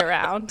to stick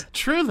around.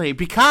 Truly,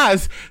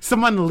 because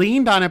someone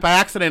leaned on it by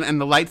accident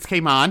and the lights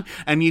came on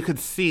and you could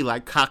see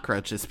like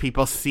cockroaches.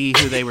 People see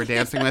who they were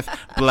dancing with,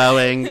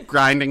 blowing,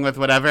 grinding with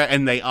whatever,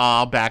 and they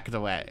all backed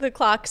away. The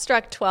clock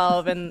struck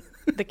 12 and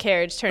the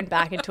carriage turned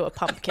back into a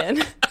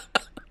pumpkin.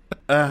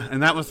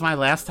 And that was my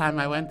last time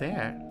I went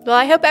there. Well,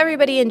 I hope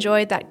everybody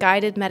enjoyed that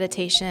guided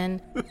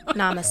meditation.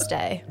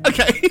 Namaste.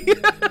 Okay.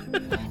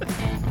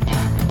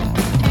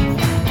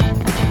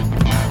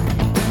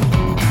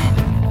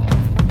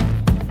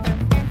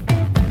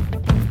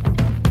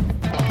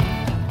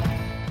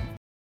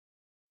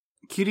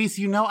 Cuties,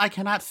 you know I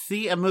cannot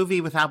see a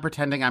movie without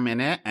pretending I'm in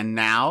it, and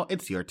now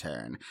it's your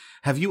turn.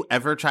 Have you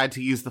ever tried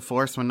to use the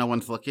Force when no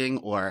one's looking,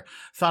 or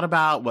thought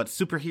about what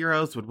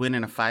superheroes would win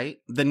in a fight?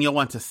 Then you'll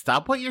want to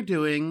stop what you're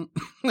doing,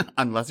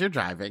 unless you're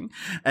driving,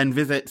 and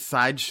visit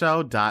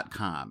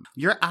Sideshow.com.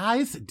 Your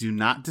eyes do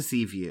not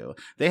deceive you.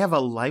 They have a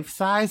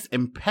life-size,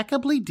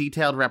 impeccably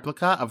detailed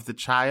replica of the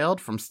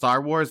child from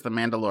Star Wars The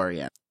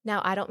Mandalorian. Now,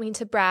 I don't mean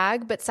to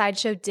brag, but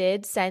Sideshow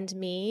did send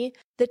me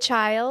the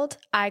child.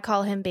 I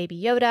call him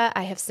Baby Yoda.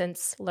 I have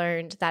since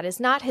learned that is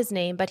not his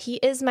name, but he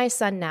is my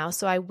son now,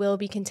 so I will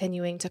be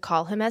continuing to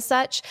call him as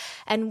such.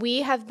 And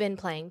we have been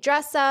playing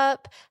dress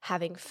up,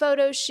 having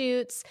photo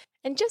shoots,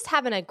 and just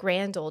having a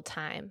grand old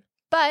time.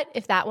 But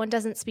if that one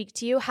doesn't speak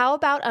to you, how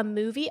about a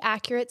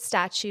movie-accurate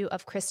statue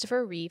of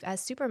Christopher Reeve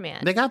as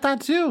Superman? They got that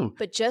too.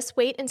 But just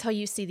wait until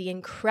you see the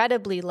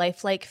incredibly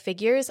lifelike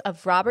figures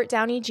of Robert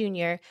Downey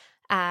Jr.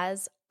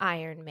 as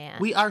Iron Man.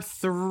 We are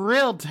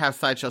thrilled to have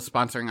Sideshow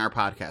sponsoring our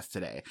podcast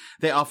today.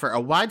 They offer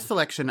a wide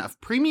selection of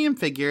premium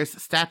figures,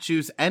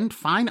 statues, and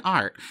fine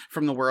art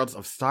from the worlds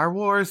of Star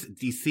Wars,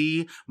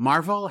 DC,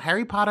 Marvel,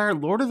 Harry Potter,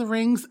 Lord of the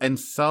Rings, and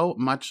so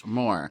much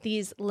more.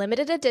 These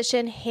limited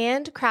edition,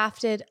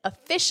 handcrafted,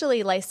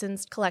 officially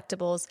licensed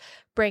collectibles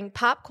bring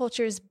pop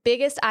culture's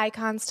biggest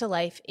icons to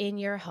life in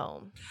your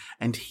home.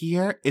 And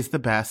here is the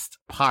best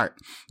part.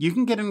 You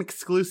can get an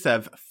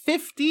exclusive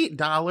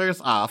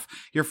 $50 off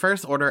your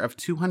first order of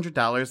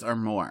 $200 or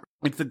more.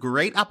 It's a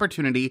great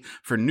opportunity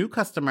for new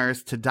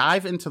customers to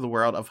dive into the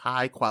world of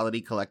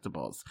high-quality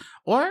collectibles.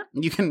 Or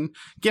you can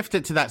gift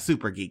it to that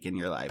super geek in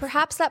your life.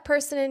 Perhaps that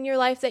person in your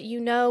life that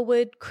you know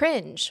would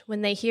cringe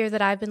when they hear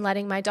that I've been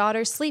letting my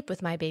daughter sleep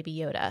with my Baby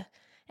Yoda.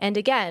 And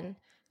again,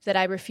 that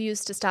I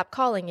refuse to stop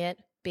calling it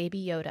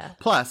Baby Yoda.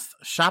 Plus,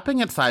 shopping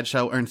at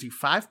Sideshow earns you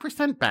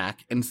 5%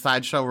 back in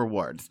Sideshow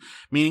rewards,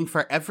 meaning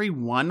for every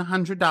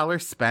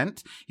 $100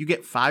 spent, you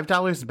get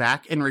 $5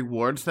 back in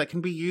rewards that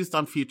can be used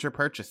on future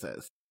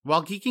purchases.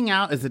 While geeking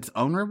out is its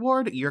own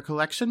reward, your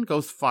collection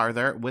goes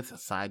farther with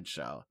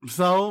Sideshow.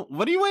 So,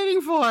 what are you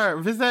waiting for?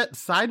 Visit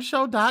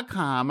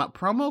Sideshow.com,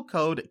 promo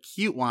code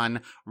CUTE1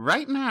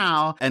 right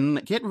now,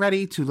 and get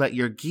ready to let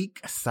your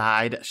geek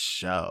side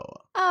show.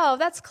 Oh,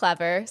 that's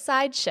clever.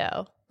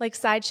 Sideshow. Like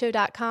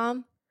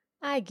Sideshow.com?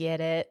 I get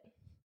it.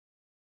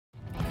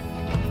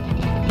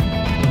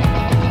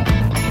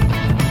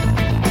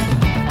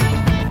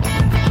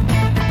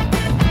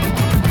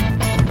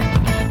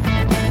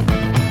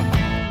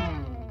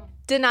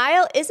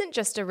 Denial isn't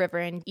just a river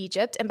in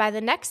Egypt, and by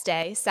the next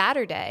day,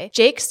 Saturday,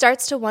 Jake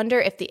starts to wonder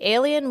if the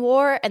alien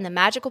war and the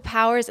magical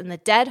powers and the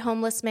dead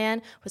homeless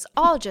man was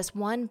all just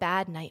one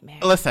bad nightmare.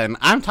 Listen,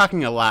 I'm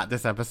talking a lot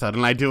this episode,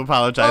 and I do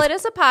apologize. Well, it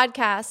is a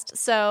podcast,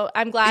 so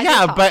I'm glad you're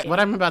talking. But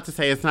what I'm about to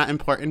say is not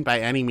important by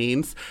any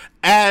means.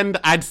 And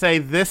I'd say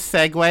this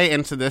segue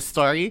into this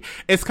story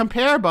is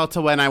comparable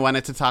to when I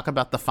wanted to talk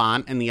about the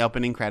font in the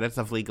opening credits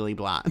of Legally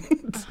Blonde.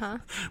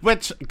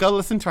 Which, go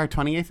listen to our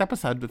 28th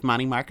episode with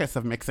Monty Marcus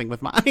of Mixing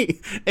with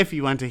Monty if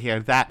you want to hear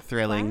that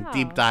thrilling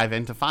deep dive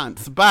into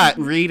fonts. But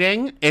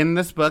reading in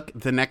this book,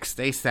 The Next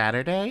Day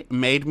Saturday,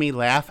 made me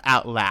laugh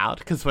out loud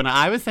because when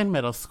I was in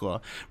middle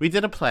school, we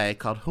did a play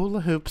called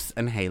Hula Hoops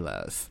and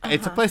Halos.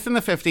 It took place in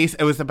the 50s.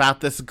 It was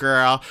about this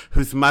girl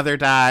whose mother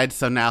died,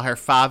 so now her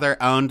father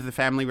owned the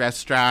family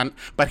restaurant,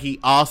 but he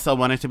also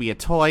wanted to be a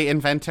toy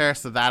inventor,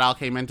 so that all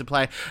came into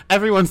play.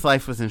 Everyone's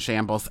life was in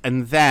shambles,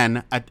 and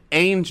then an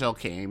angel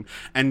came,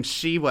 and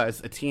she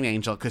was a teen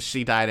angel because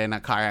she died in a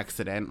car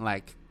accident,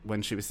 like,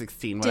 when she was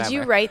 16, whatever. Did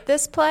you write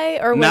this play,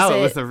 or was No,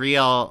 it was a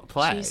real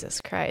play. Jesus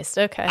Christ,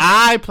 okay.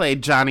 I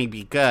played Johnny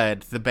B.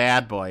 Good, the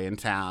bad boy in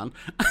town.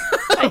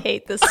 I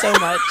hate this so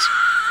much.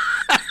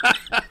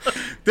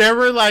 There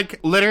were like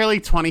literally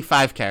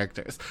 25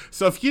 characters.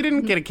 So if you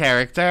didn't get a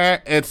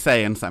character, it's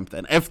saying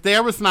something. If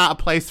there was not a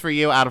place for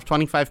you out of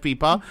 25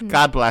 people,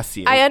 God bless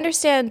you. I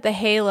understand the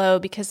halo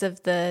because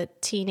of the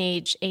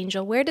teenage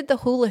angel. Where did the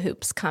hula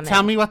hoops come in?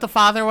 Tell me what the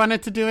father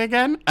wanted to do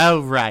again?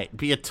 Oh, right.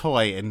 Be a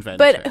toy inventor.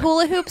 But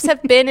hula hoops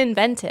have been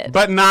invented.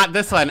 But not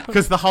this one,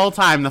 because the whole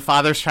time the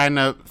father's trying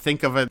to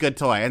think of a good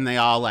toy, and they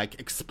all like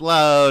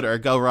explode or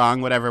go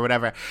wrong,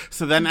 whatever.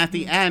 So then at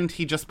the end,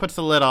 he just puts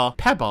a little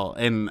pebble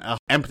in an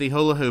empty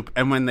hula hoop,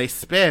 and when they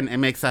spin, it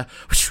makes a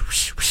whoosh,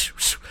 whoosh, whoosh,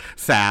 whoosh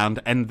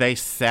sound, and they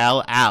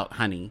sell out,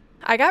 honey.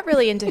 I got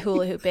really into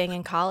hula hooping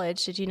in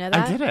college. Did you know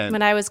that? I didn't.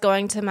 When I was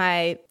going to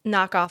my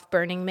knockoff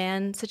Burning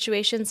Man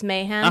situations,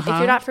 Mayhem. If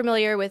you're not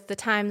familiar with the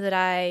time that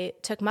I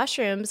took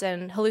mushrooms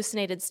and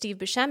hallucinated Steve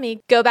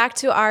Buscemi, go back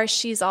to our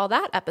She's All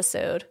That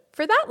episode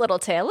for that little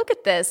tale. Look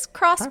at this.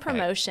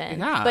 Cross-promotion.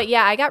 Yeah. But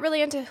yeah, I got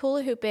really into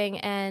hula hooping,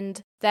 and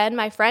then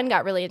my friend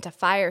got really into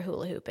fire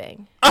hula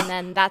hooping. And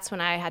then that's when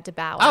I had to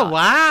bow out. Oh,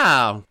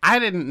 wow. I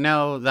didn't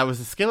know that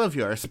was a skill of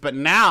yours, but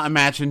now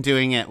imagine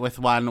doing it with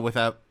one with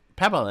a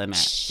pebble in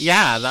it.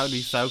 Yeah, that would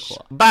be so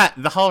cool. But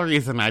the whole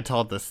reason I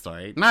told this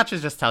story, not to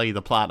just tell you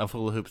the plot of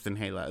Hula Hoops and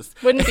Halos.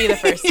 Wouldn't be the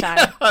first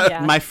time.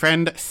 Yeah. My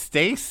friend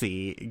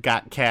Stacy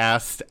got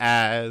cast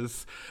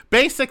as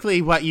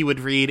basically what you would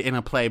read in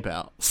a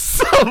playbill.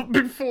 So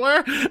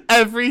before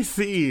every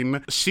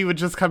scene, she would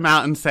just come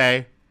out and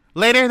say,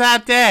 later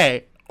that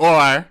day,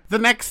 or the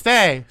next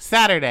day,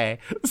 Saturday.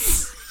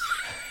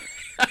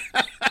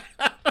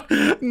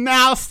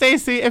 Now,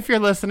 Stacy, if you're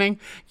listening,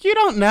 you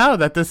don't know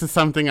that this is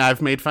something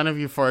I've made fun of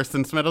you for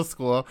since middle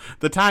school.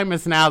 The time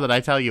is now that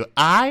I tell you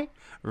I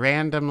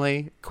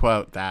randomly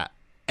quote that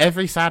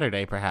every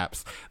Saturday,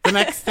 perhaps. The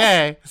next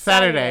day,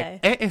 Saturday.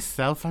 It is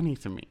so funny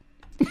to me.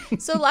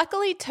 So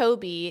luckily,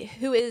 Toby,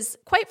 who is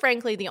quite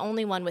frankly the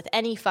only one with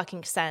any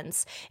fucking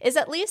sense, is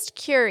at least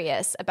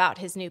curious about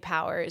his new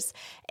powers.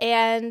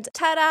 And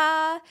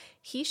ta-da!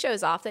 He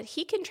shows off that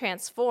he can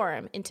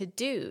transform into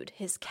Dude,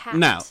 his cat.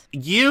 No,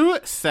 you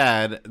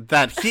said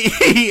that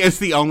he is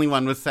the only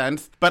one with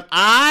sense, but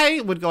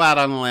I would go out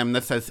on a limb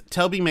that says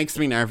Toby makes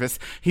me nervous.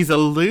 He's a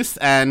loose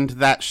end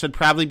that should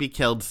probably be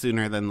killed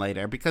sooner than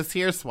later, because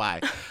here's why.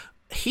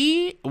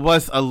 He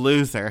was a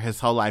loser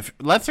his whole life.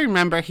 Let's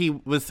remember he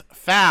was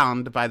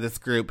found by this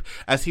group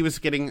as he was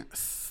getting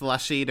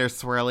slushied or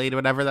swirlied,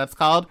 whatever that's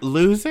called.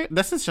 Loser,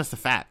 this is just a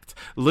fact.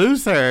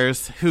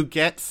 Losers who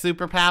get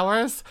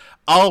superpowers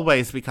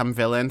always become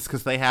villains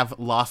because they have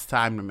lost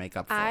time to make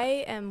up for.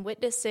 I am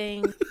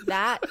witnessing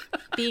that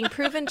being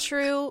proven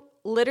true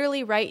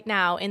literally right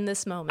now in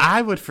this moment.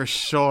 I would for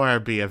sure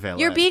be a villain.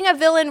 You're being a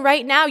villain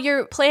right now.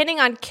 You're planning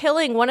on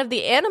killing one of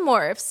the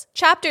Animorphs.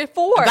 Chapter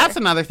 4. That's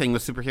another thing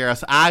with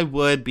superheroes. I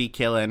would be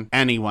killing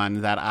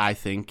anyone that I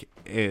think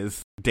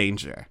is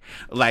danger.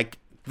 Like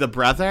the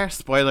brother,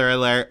 spoiler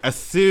alert, as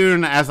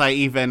soon as I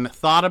even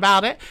thought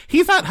about it,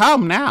 he's at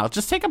home now.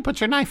 Just take a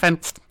butcher knife and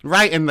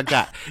right in the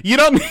gut. You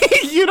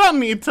don't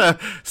need to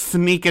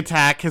sneak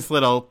attack his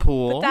little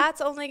pool. But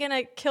that's only going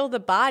to kill the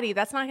body.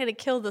 That's not going to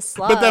kill the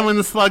slug. But then when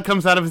the slug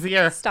comes out of his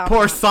ear,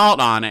 pour salt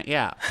on it.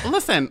 Yeah.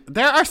 Listen,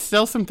 there are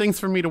still some things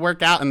for me to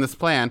work out in this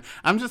plan.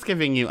 I'm just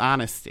giving you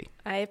honesty.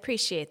 I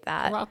appreciate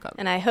that. You're welcome.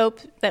 And I hope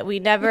that we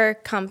never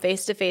come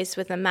face to face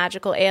with a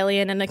magical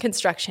alien in a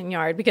construction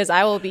yard, because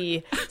I will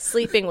be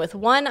sleeping with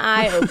one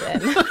eye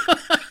open.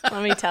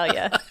 Let me tell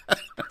you.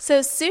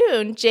 So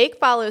soon, Jake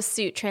follows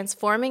suit,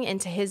 transforming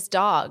into his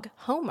dog,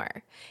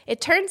 Homer.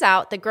 It turns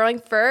out that growing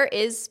fur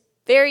is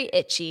very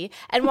itchy,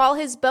 and while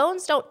his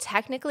bones don't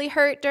technically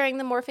hurt during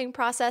the morphing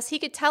process, he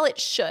could tell it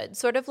should,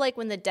 sort of like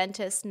when the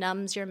dentist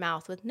numbs your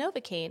mouth with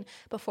Novocaine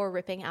before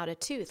ripping out a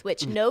tooth,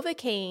 which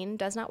Novocaine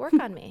does not work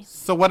on me.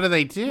 So what do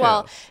they do?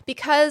 Well,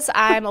 because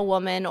I'm a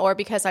woman or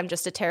because I'm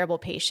just a terrible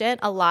patient,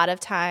 a lot of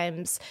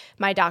times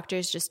my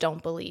doctors just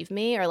don't believe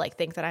me or like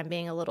think that I'm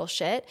being a little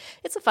shit.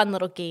 It's a fun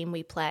little game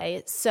we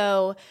play.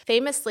 So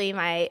famously,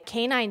 my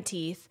canine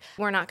teeth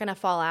were not going to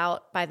fall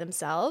out by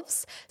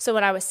themselves. So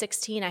when I was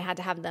 16, I had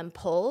to have them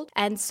pulled.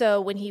 And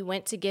so when he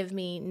went to give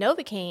me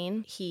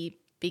Novocaine, he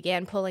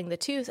began pulling the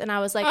tooth, and I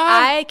was like,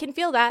 I can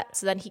feel that.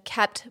 So then he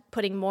kept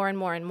putting more and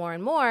more and more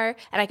and more,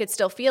 and I could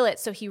still feel it.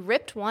 So he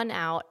ripped one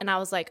out, and I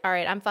was like, all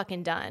right, I'm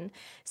fucking done.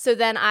 So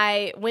then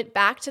I went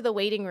back to the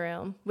waiting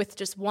room with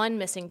just one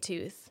missing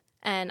tooth,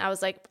 and I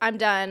was like, I'm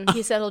done.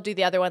 He said he'll do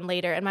the other one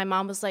later. And my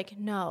mom was like,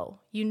 no,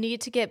 you need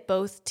to get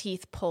both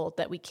teeth pulled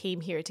that we came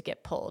here to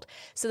get pulled.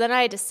 So then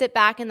I had to sit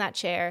back in that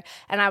chair,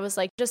 and I was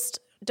like, just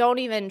don't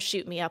even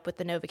shoot me up with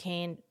the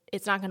Novocaine.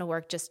 It's not going to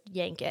work. Just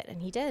yank it.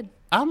 And he did.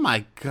 Oh,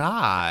 my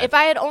God. If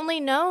I had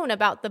only known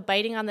about the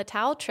biting on the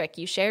towel trick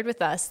you shared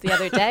with us the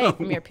other day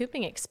from your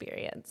pooping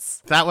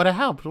experience. That would have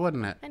helped,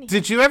 wouldn't it? Anyhow.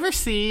 Did you ever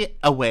see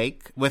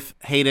Awake with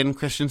Hayden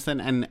Christensen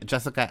and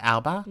Jessica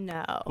Alba?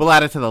 No. We'll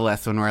add it to the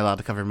list when we're allowed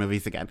to cover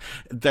movies again.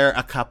 They're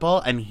a couple,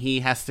 and he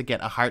has to get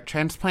a heart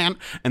transplant,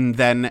 and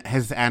then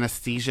his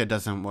anesthesia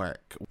doesn't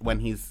work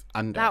when he's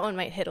under. That one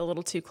might hit a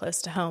little too close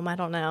to home. I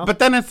don't know. But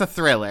then it's a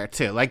thriller,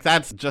 too. Like,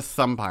 that's just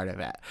some part of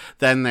it.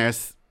 Then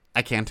there's...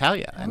 I can't tell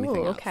you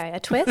anything else. Okay. A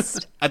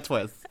twist? A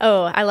twist.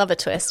 Oh, I love a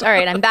twist. All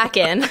right, I'm back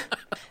in.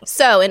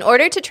 So, in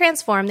order to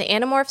transform, the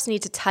Animorphs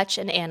need to touch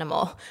an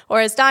animal,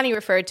 or as Donnie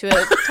referred to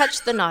it,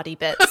 touch the naughty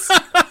bits.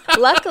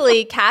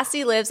 Luckily,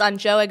 Cassie lives on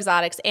Joe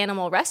Exotic's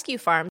animal rescue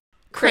farm.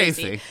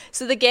 Crazy.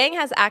 So the gang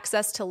has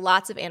access to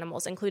lots of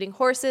animals, including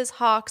horses,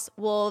 hawks,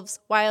 wolves,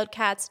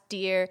 wildcats,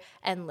 deer,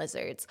 and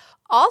lizards.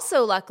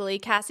 Also, luckily,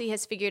 Cassie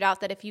has figured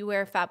out that if you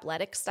wear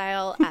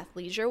Fabletics-style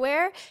athleisure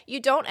wear, you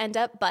don't end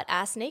up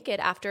butt-ass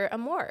naked after a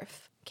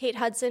morph. Kate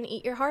Hudson,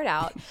 eat your heart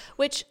out.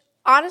 Which,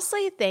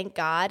 honestly, thank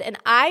God. And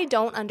I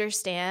don't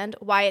understand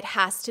why it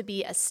has to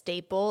be a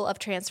staple of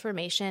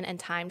transformation and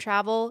time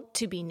travel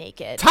to be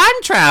naked. Time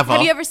travel?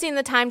 Have you ever seen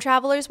The Time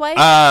Traveler's Wife?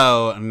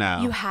 Oh,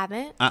 no. You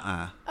haven't?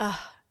 Uh-uh.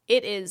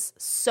 It is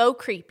so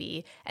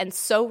creepy and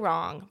so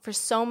wrong for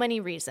so many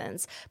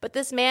reasons. But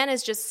this man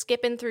is just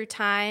skipping through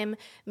time,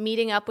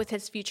 meeting up with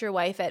his future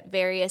wife at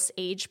various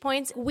age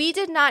points. We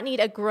did not need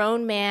a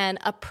grown man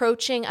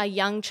approaching a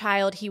young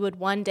child he would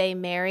one day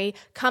marry,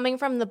 coming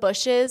from the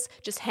bushes,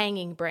 just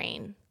hanging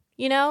brain.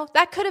 You know,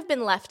 that could have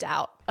been left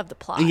out of the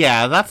plot.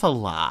 Yeah, that's a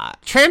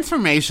lot.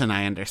 Transformation,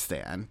 I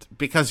understand,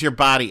 because your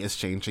body is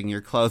changing,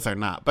 your clothes are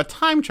not. But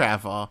time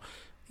travel,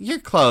 your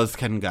clothes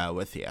can go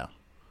with you.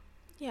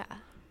 Yeah.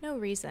 No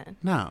reason.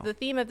 No. The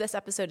theme of this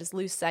episode is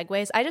loose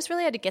segues. I just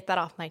really had to get that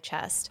off my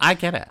chest. I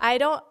get it. I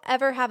don't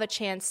ever have a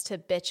chance to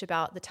bitch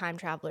about The Time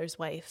Traveler's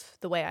Wife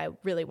the way I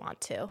really want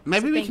to.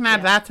 Maybe So we thank can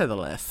add you. that to the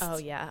list. Oh,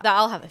 yeah.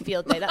 I'll have a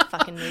field day. That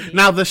fucking movie.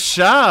 Now, the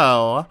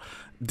show,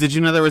 did you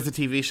know there was a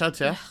TV show,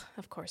 too?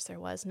 Of course there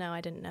was. No,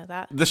 I didn't know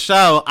that. The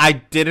show, I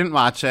didn't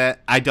watch it.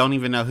 I don't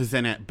even know who's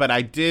in it. But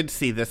I did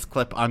see this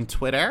clip on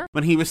Twitter.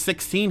 When he was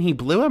 16, he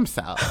blew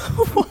himself.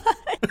 What?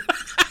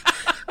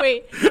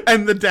 Wait.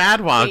 And the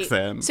dad walks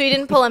in. So he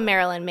didn't pull a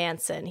Marilyn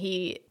Manson.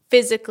 He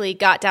physically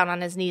got down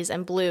on his knees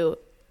and blew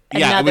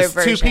Yeah, another it was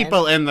version. two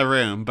people in the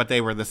room, but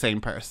they were the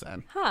same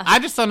person. Huh. I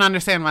just don't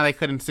understand why they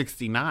couldn't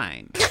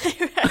 69.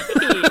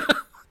 Right.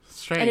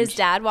 Strange. And his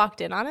dad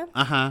walked in on him?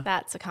 Uh-huh.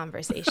 That's a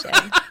conversation.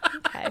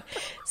 Okay.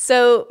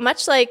 So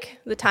much like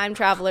the time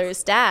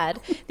traveler's dad,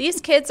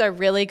 these kids are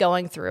really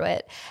going through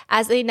it.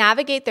 As they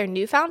navigate their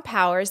newfound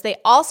powers, they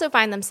also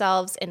find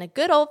themselves in a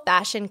good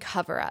old-fashioned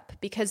cover-up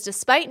because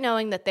despite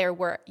knowing that there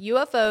were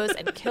UFOs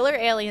and killer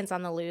aliens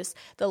on the loose,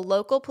 the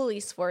local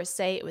police force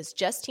say it was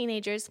just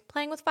teenagers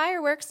playing with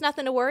fireworks,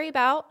 nothing to worry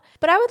about.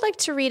 But I would like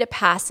to read a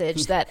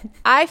passage that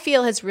I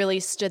feel has really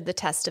stood the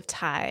test of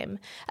time,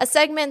 a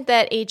segment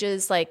that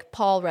ages like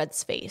Paul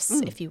Rudd's face,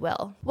 if you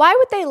will. Why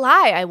would they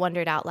lie, I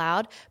wondered out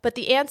loud, but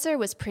the answer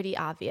was pretty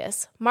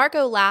obvious.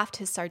 Margot laughed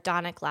his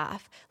sardonic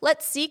laugh.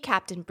 Let's see,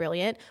 Captain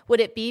Brilliant. Would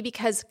it be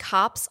because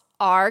cops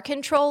are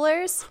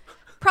controllers?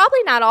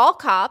 Probably not all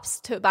cops,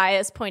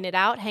 Tobias pointed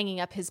out, hanging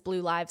up his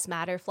Blue Lives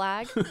Matter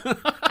flag.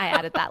 I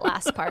added that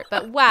last part,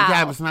 but wow.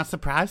 Yeah, I was not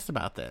surprised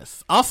about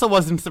this. Also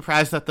wasn't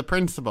surprised that the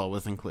principal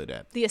was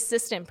included. The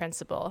assistant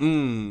principal.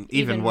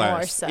 Even worse.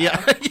 More so.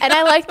 Yeah. And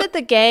I like that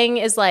the gang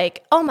is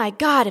like, oh my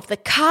God, if the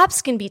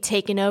cops can be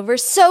taken over,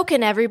 so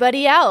can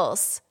everybody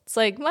else. It's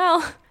like,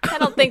 well, I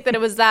don't think that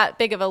it was that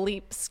big of a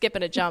leap, skip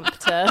and a jump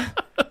to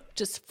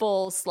just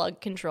full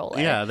slug control.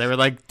 Yeah, they were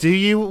like, do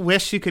you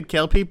wish you could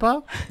kill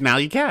people? Now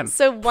you can.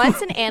 So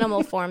once in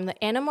animal form, the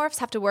Animorphs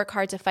have to work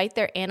hard to fight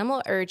their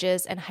animal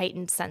urges and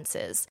heightened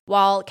senses.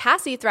 While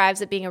Cassie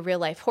thrives at being a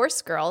real-life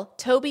horse girl,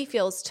 Toby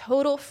feels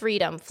total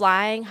freedom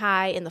flying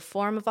high in the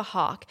form of a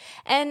hawk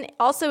and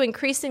also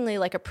increasingly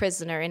like a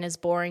prisoner in his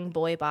boring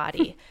boy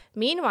body.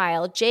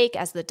 Meanwhile, Jake,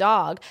 as the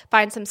dog,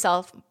 finds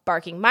himself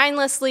barking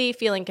mindlessly,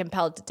 feeling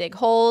compelled to dig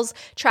holes,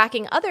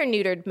 tracking other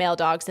neutered male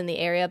dogs in the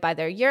area by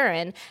their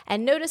urine,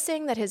 and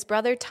noticing that his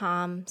brother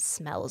Tom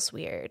smells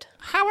weird.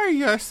 How are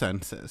your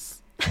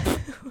senses?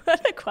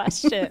 What a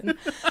question.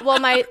 Well,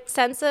 my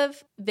sense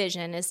of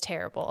vision is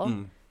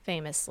terrible,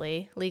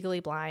 famously, legally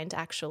blind,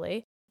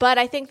 actually. But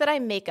I think that I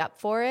make up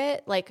for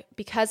it. Like,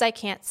 because I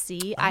can't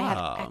see, I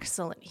have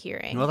excellent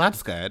hearing. Well,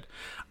 that's good.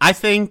 I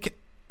think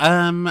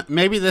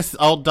maybe this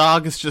old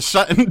dog is just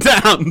shutting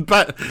down,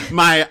 but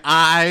my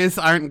eyes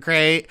aren't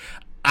great.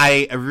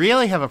 I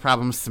really have a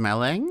problem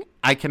smelling.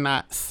 I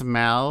cannot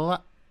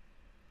smell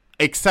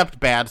except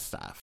bad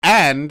stuff.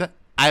 And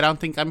I don't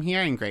think I'm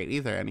hearing great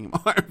either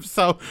anymore.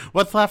 So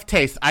what's left?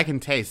 Taste. I can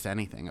taste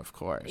anything, of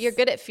course. You're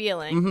good at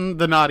feeling. Mm-hmm,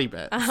 the naughty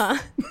bits.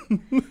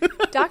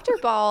 Dr.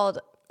 Bald,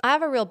 I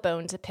have a real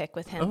bone to pick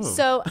with him. Ooh.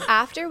 So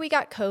after we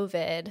got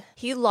COVID,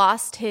 he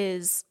lost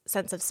his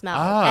sense of smell.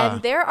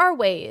 And there are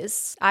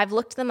ways, I've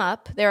looked them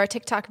up, there are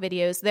TikTok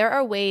videos, there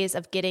are ways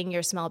of getting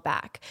your smell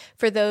back.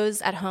 For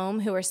those at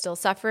home who are still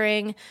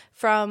suffering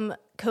from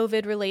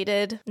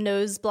COVID-related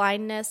nose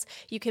blindness,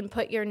 you can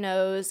put your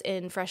nose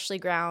in freshly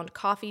ground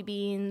coffee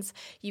beans.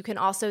 You can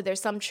also,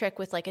 there's some trick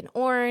with like an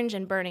orange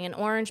and burning an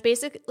orange.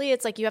 Basically,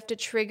 it's like you have to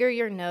trigger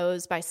your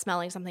nose by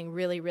smelling something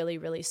really, really,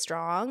 really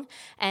strong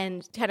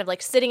and kind of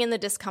like sitting in the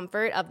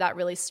discomfort of that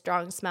really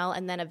strong smell,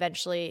 and then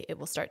eventually it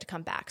will start to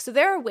come back. So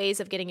there are ways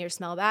of getting your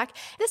smell back.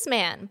 This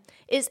man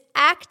is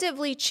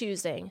actively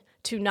choosing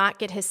to not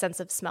get his sense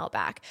of smell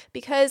back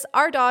because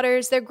our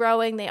daughters, they're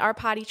growing, they are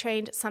potty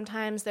trained.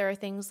 Sometimes there are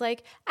things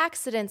like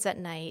accidents at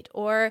night,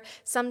 or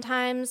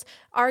sometimes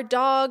our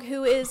dog,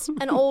 who is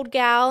an old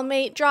gal,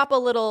 may drop a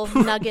little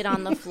nugget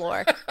on the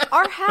floor.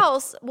 Our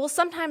house will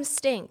sometimes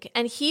stink,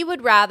 and he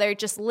would rather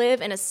just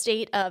live in a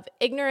state of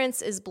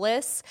ignorance is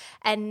bliss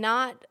and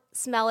not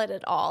smell it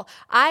at all.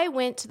 I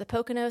went to the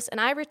Poconos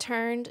and I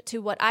returned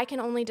to what I can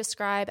only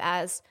describe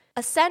as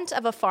a scent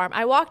of a farm.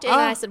 I walked in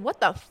and I said, what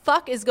the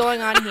fuck is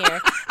going on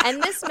here?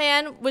 And this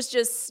man was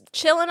just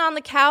chilling on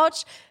the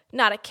couch,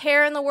 not a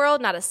care in the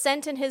world, not a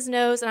scent in his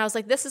nose. And I was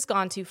like, this has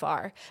gone too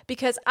far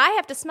because I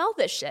have to smell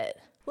this shit.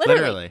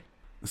 Literally.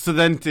 So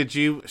then did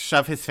you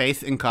shove his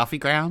face in coffee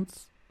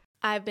grounds?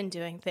 I've been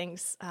doing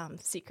things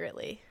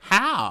secretly.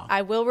 How?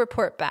 I will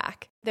report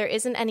back. There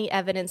isn't any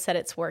evidence that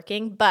it's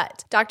working,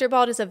 but Dr.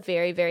 Bald is a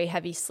very, very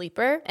heavy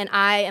sleeper, and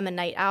I am a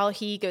night owl.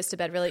 He goes to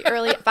bed really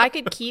early. If I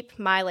could keep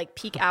my like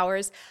peak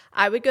hours,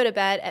 I would go to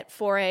bed at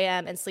 4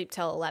 a.m. and sleep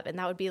till 11.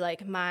 That would be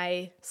like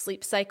my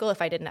sleep cycle if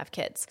I didn't have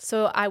kids.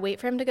 So I wait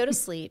for him to go to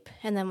sleep,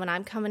 and then when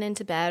I'm coming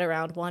into bed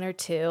around 1 or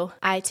 2,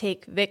 I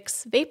take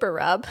Vicks Vapor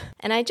Rub,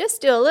 and I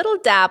just do a little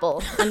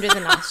dabble under the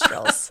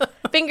nostrils.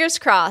 Fingers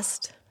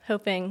crossed,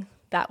 hoping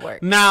that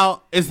works.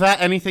 Now, is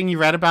that anything you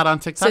read about on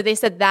TikTok? So they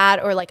said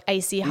that, or like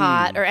icy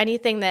hot, or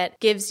anything that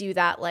gives you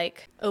that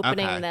like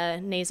opening the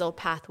nasal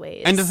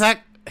pathways. And does that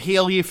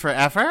heal you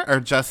forever or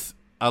just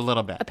a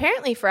little bit?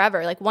 Apparently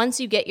forever. Like once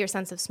you get your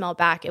sense of smell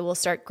back, it will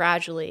start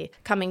gradually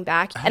coming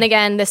back. And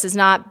again, this is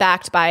not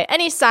backed by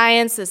any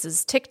science. This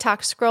is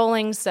TikTok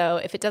scrolling. So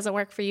if it doesn't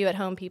work for you at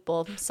home,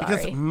 people, sorry.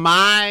 Because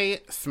my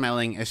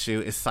smelling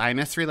issue is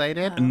sinus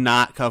related,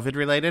 not COVID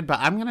related, but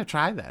I'm going to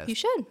try this. You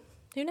should.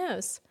 Who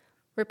knows?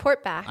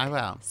 Report back. I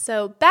will.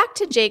 So back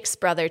to Jake's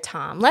brother,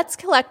 Tom. Let's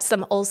collect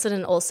some Olsen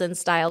and Olsen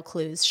style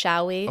clues,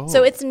 shall we? Oh.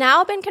 So it's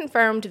now been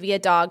confirmed via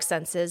dog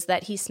senses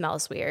that he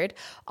smells weird.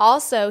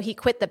 Also, he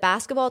quit the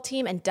basketball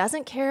team and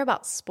doesn't care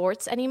about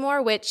sports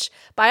anymore, which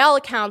by all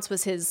accounts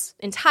was his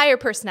entire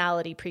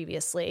personality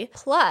previously.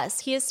 Plus,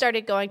 he has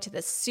started going to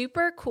this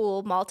super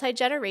cool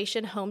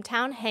multi-generation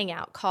hometown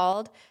hangout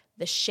called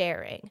The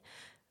Sharing,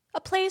 a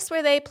place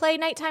where they play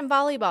nighttime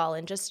volleyball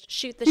and just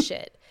shoot the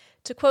shit.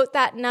 To quote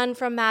that nun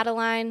from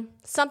Madeline,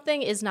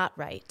 something is not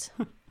right.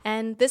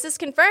 And this is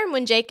confirmed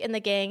when Jake and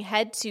the gang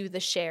head to The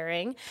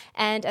Sharing.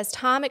 And as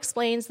Tom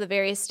explains the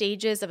various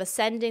stages of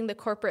ascending the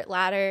corporate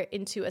ladder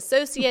into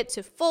associate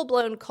to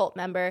full-blown cult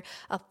member,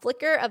 a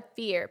flicker of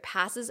fear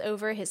passes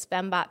over his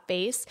fembot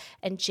face,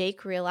 and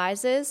Jake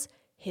realizes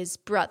his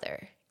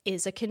brother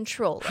is a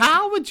controller.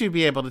 How would you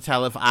be able to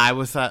tell if I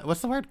was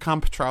what's the word?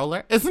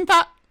 Comptroller? Isn't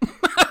that...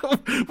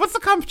 What's the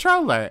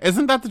comptroller?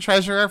 Isn't that the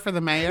treasurer for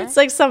the mayor? It's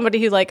like somebody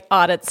who like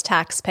audits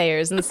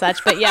taxpayers and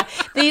such. But yeah,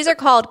 these are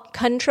called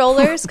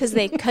controllers because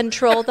they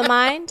control the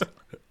mind.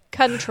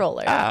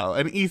 Controller. Oh,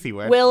 an easy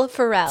word. Will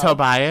Ferrell.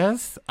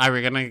 Tobias. Are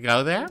we going to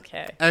go there?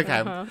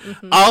 Okay.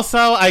 Also,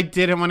 I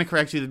didn't want to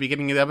correct you at the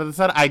beginning of the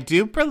episode. I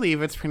do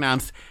believe it's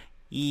pronounced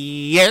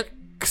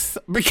yerks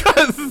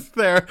because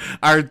there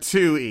are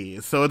 2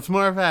 E's. So it's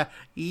more of a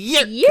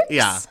yerk. Yerks?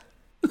 Yeah.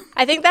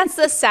 I think that's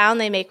the sound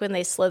they make when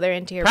they slither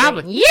into your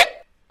Probably. brain.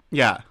 Yep.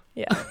 Yeah.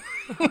 Yeah.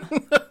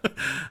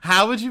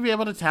 How would you be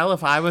able to tell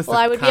if I was Well,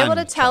 I would be able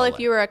to tell if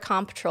controller? you were a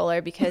comptroller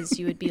because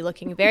you would be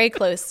looking very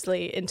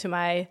closely into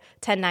my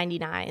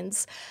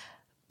 1099s.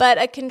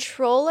 But a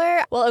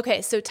controller, well,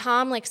 okay, so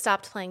Tom like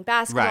stopped playing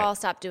basketball, Right.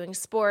 stopped doing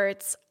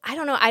sports. I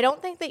don't know. I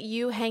don't think that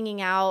you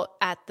hanging out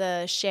at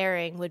The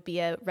Sharing would be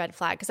a red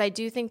flag because I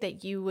do think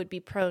that you would be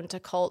prone to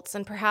cults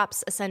and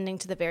perhaps ascending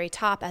to the very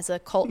top as a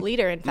cult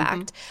leader, in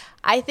fact.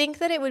 I think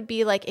that it would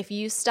be like if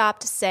you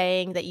stopped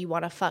saying that you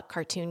want to fuck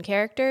cartoon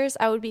characters,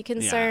 I would be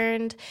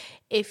concerned.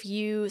 If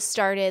you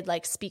started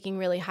like speaking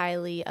really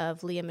highly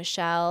of Leah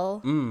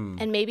Michelle,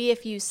 and maybe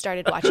if you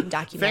started watching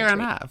documentaries. Fair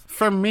enough.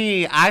 For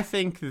me, I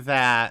think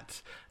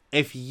that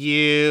if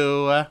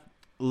you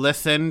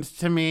listened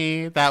to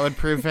me, that would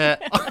prove it.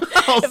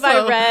 If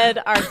I read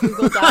our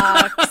Google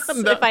Docs,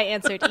 if I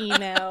answered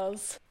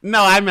emails.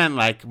 No, I meant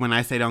like when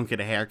I say don't get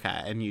a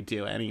haircut and you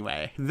do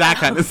anyway. That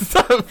kind of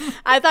stuff.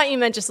 I thought you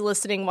meant just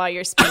listening while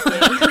you're speaking.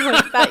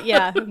 Like that,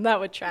 yeah, that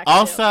would track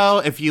Also,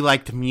 if you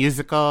liked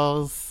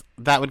musicals,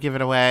 that would give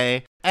it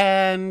away.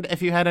 And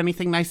if you had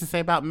anything nice to say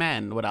about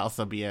men, would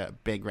also be a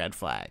big red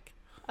flag.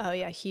 Oh,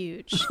 yeah,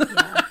 huge.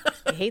 Yeah.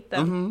 I hate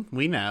them.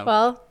 We know.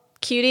 Well,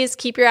 cuties,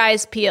 keep your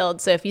eyes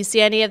peeled. So if you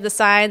see any of the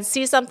signs,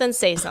 see something,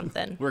 say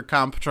something. We're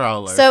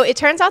comptrollers. So it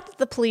turns out that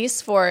the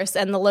police force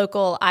and the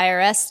local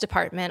IRS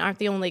department aren't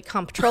the only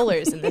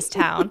comptrollers in this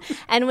town.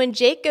 And when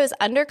Jake goes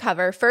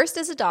undercover, first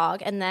as a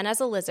dog and then as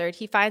a lizard,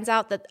 he finds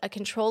out that a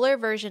controller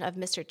version of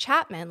Mr.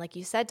 Chapman, like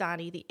you said,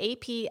 Donnie, the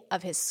AP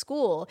of his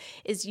school,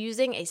 is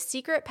using a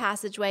secret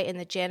passageway in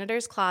the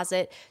janitor's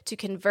closet to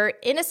convert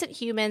innocent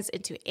humans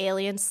into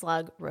alien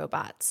slug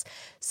robots.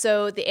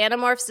 So the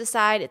Animorphs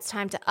decide it's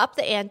time to up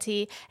the ante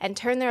and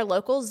turn their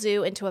local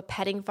zoo into a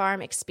petting farm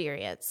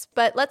experience.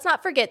 But let's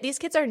not forget, these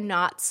kids are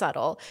not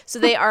subtle. So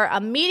they are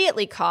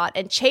immediately caught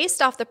and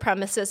chased off the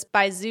premises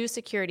by zoo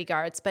security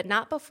guards, but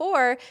not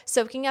before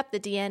soaking up the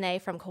DNA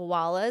from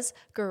koalas,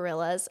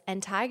 gorillas,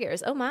 and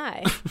tigers. Oh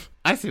my.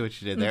 I see what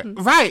you did there.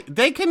 Right.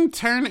 They can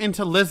turn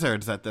into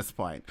lizards at this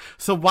point.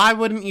 So why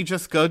wouldn't you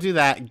just go do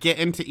that, get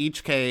into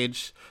each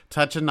cage,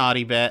 touch a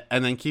naughty bit,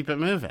 and then keep it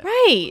moving?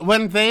 Right.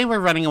 When they were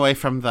running away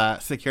from the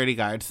security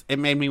guards, it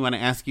made me want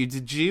to ask you,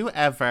 did you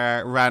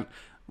ever run...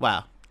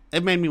 Well,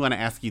 it made me want to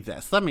ask you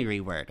this. Let me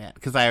reword it,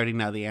 because I already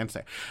know the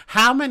answer.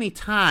 How many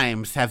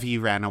times have you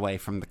ran away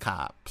from the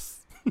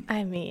cops?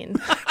 I mean,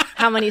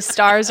 how many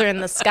stars are in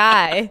the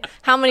sky?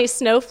 How many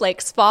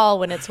snowflakes fall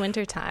when it's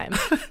wintertime?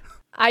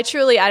 I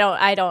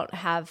don't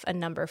have a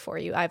number for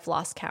you. I've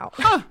lost count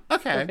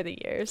over the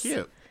years.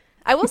 Cute.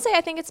 I will say I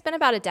think it's been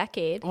about a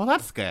decade. Well,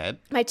 that's good.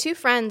 My two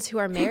friends who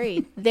are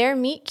married, their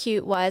meet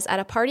cute was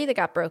at a party that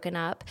got broken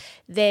up.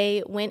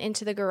 They went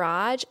into the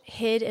garage,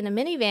 hid in a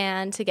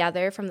minivan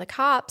together from the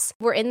cops,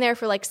 were in there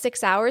for like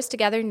 6 hours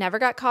together, never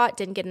got caught,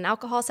 didn't get an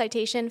alcohol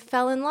citation,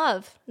 fell in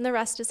love, and the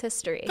rest is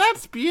history.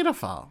 That's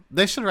beautiful.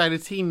 They should write a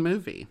teen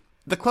movie.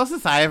 The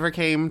closest I ever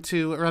came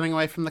to running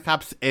away from the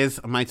cops is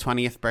my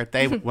 20th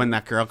birthday when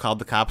that girl called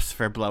the cops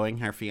for blowing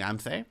her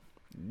fiance.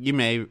 You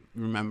may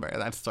remember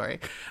that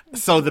story.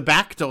 So the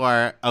back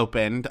door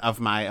opened of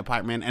my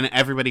apartment and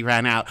everybody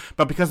ran out.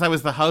 But because I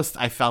was the host,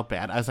 I felt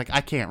bad. I was like,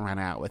 I can't run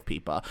out with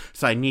people.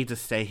 So I need to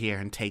stay here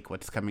and take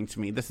what's coming to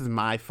me. This is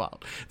my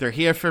fault. They're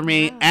here for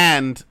me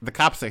and the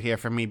cops are here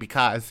for me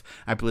because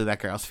I blew that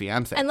girl's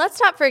fiance. And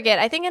let's not forget,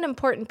 I think an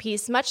important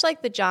piece, much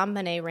like the John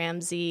Benet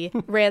Ramsey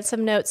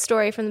ransom note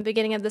story from the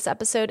beginning of this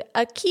episode,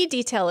 a key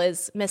detail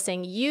is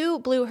missing. You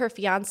blew her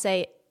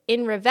fiance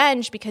in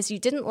revenge because you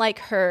didn't like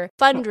her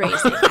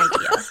fundraising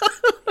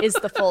idea is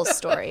the full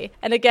story.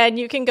 And again,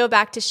 you can go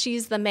back to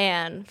She's the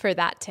Man for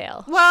that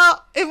tale.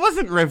 Well, it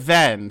wasn't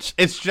revenge.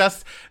 It's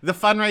just the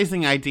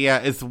fundraising idea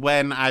is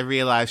when I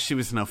realized she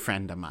was no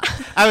friend of mine.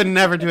 I would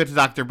never do it to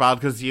Dr. Bald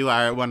because you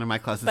are one of my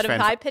closest friends. But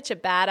if I pitch a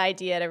bad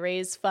idea to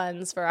raise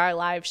funds for our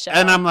live show.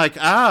 And I'm like,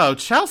 oh,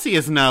 Chelsea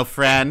is no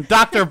friend.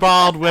 Dr.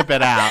 Bald, whip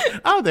it out.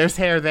 Oh, there's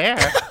hair there.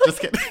 Just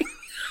kidding.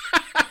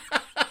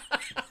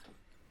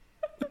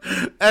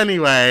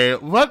 Anyway,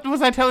 what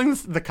was I telling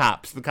the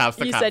cops? The cops.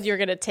 You said you were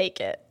going to take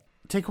it.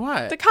 Take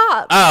what? The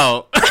cops.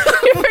 Oh.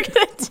 You were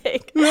going to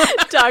take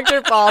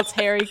Dr. Bald's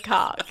hairy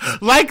cock.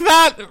 Like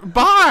that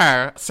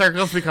bar.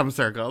 Circles become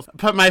circles.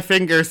 Put my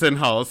fingers in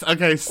holes.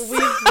 Okay. We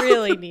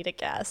really need a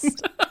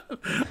guest.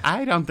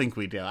 I don't think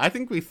we do. I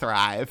think we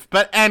thrive.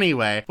 But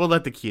anyway, we'll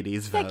let the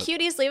cuties vote. Yeah,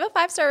 cuties, leave a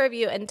 5-star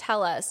review and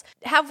tell us,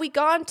 have we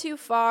gone too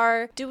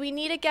far? Do we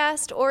need a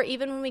guest? Or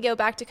even when we go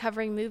back to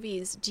covering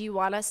movies, do you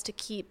want us to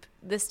keep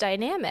this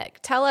dynamic?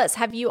 Tell us,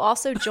 have you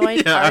also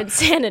joined our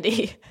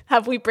insanity?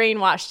 Have we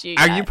brainwashed you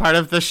yet? Are you part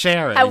of the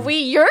sharing? Have we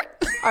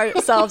yerked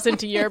ourselves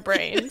into your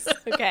brains?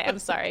 Okay, I'm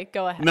sorry.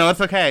 Go ahead. No,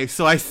 it's okay.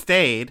 So I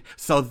stayed.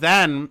 So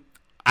then,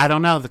 I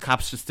don't know, the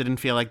cops just didn't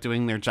feel like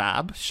doing their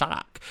job.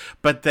 Shock.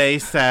 But they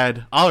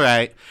said, all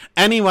right,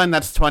 anyone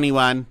that's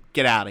 21,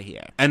 get out of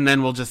here. And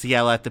then we'll just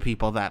yell at the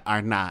people that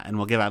are not, and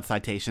we'll give out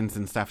citations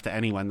and stuff to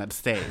anyone that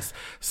stays.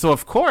 So,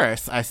 of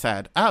course, I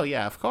said, oh,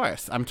 yeah, of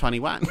course, I'm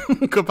 21.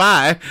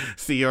 Goodbye.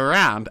 See you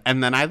around.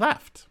 And then I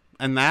left.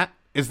 And that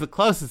is the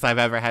closest I've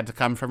ever had to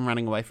come from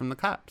running away from the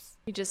cops.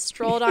 You just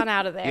strolled on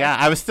out of there. Yeah,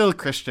 I was still a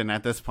Christian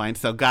at this point,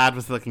 so God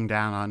was looking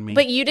down on me.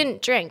 But you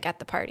didn't drink at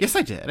the party. Yes,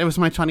 I did. It was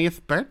my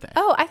 20th birthday.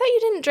 Oh, I thought you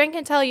didn't drink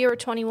until you were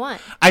 21.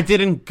 I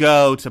didn't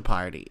go to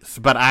parties,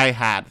 but I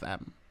had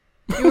them.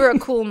 You were a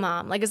cool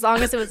mom. Like, as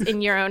long as it was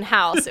in your own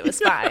house, it was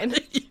fine.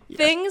 Yeah.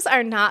 Things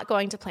are not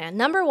going to plan.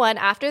 Number one,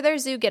 after their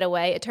zoo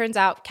getaway, it turns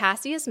out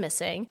Cassie is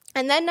missing.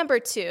 And then number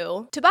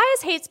two,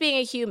 Tobias hates being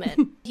a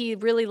human. He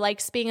really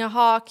likes being a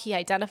hawk. He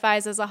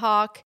identifies as a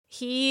hawk.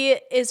 He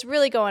is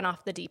really going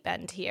off the deep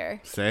end here.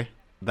 See?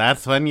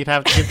 That's when you'd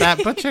have to get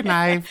that butcher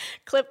knife.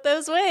 Clip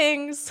those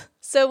wings.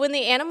 So when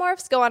the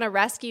Animorphs go on a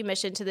rescue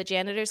mission to the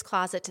janitor's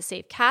closet to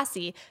save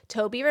Cassie,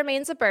 Toby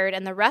remains a bird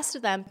and the rest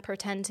of them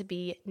pretend to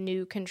be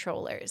new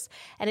controllers.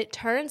 And it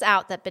turns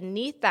out that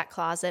beneath that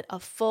closet, a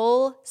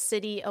full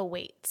city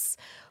awaits.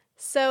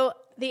 So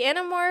the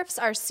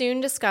Animorphs are soon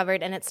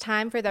discovered and it's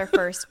time for their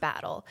first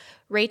battle.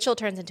 Rachel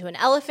turns into an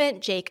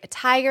elephant, Jake a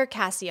tiger,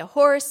 Cassie a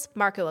horse,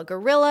 Marco a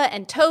gorilla,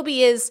 and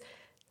Toby is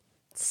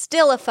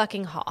still a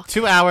fucking hawk.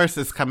 2 hours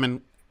is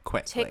coming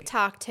quickly. Tick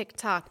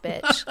tock,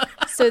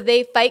 bitch. So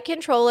they fight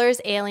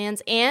controllers,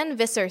 aliens, and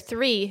Visser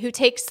 3, who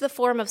takes the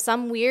form of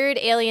some weird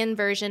alien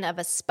version of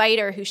a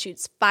spider who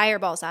shoots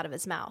fireballs out of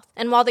his mouth.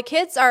 And while the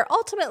kids are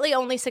ultimately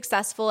only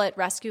successful at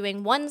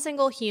rescuing one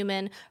single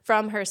human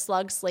from her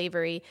slug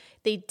slavery,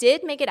 they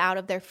did make it out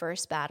of their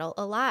first battle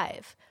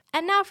alive.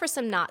 And now for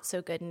some not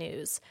so good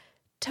news.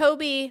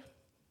 Toby,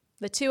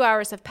 the 2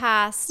 hours have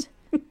passed.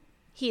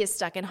 He is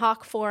stuck in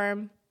hawk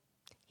form.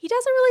 He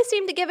doesn't really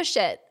seem to give a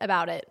shit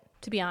about it,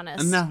 to be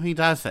honest. No, he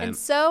doesn't. And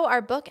so our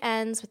book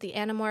ends with the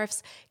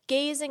Animorphs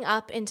gazing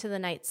up into the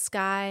night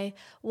sky.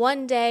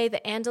 One day,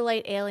 the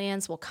Andalite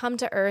aliens will come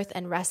to Earth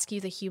and rescue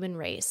the human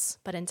race.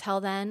 But until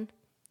then,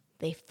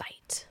 they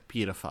fight.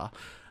 Beautiful.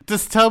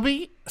 Does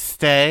Toby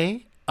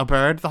stay a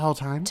bird the whole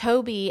time?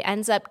 Toby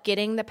ends up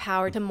getting the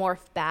power to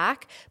morph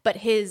back, but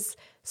his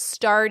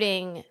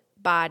starting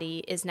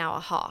body is now a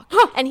hawk.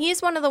 And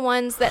he's one of the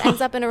ones that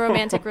ends up in a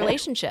romantic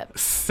relationship.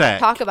 Sick.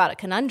 Talk about a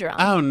conundrum.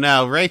 Oh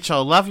no,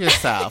 Rachel, love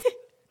yourself.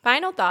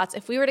 Final thoughts.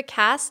 If we were to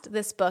cast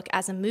this book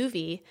as a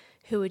movie,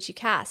 who would you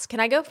cast? Can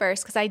I go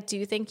first? Because I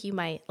do think you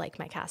might like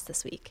my cast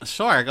this week.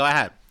 Sure, go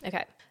ahead.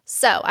 Okay.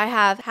 So I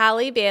have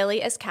Halle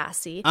Bailey as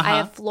Cassie. I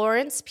have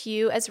Florence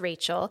Pugh as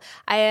Rachel.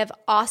 I have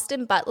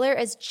Austin Butler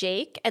as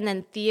Jake. And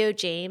then Theo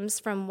James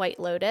from White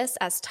Lotus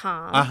as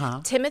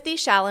Tom. Timothy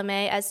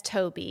Chalamet as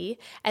Toby.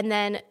 And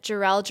then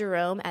Jarrell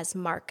Jerome as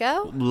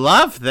Marco.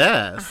 Love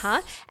this.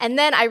 And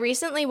then I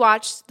recently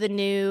watched the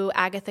new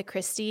Agatha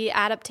Christie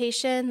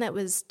adaptation that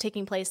was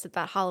taking place at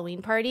that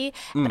Halloween party.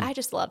 But I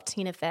just love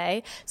Tina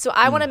Fey. So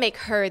I want to make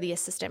her the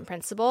assistant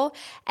principal.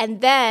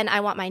 And then I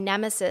want my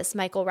nemesis,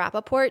 Michael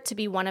Rappaport, to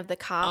be one of the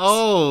cops.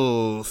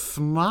 Oh,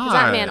 smart. Because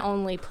that man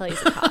only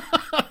plays a cop.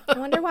 I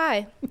wonder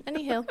why.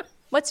 Anywho,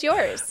 what's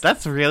yours?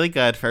 That's really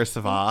good, first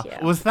of all. you.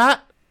 Was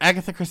that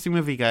Agatha Christie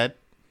movie good?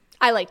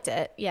 I liked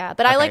it, yeah.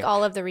 But I like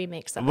all of the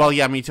remakes of it. Well,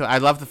 yeah, me too. I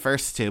love the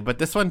first two, but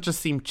this one just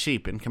seemed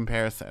cheap in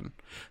comparison.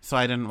 So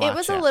I didn't watch it. It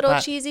was a little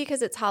cheesy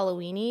because it's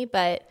Halloween-y,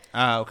 but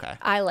okay.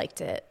 I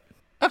liked it.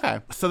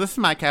 Okay, so this is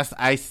my cast.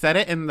 I said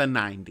it in the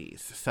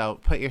 90s, so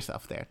put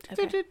yourself there.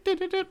 Okay.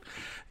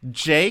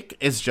 Jake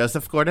is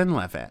Joseph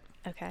Gordon-Levitt.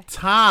 Okay.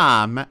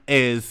 Tom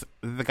is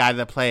the guy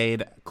that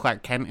played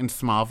Clark Kent in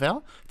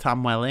Smallville,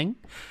 Tom Welling.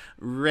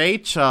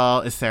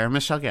 Rachel is Sarah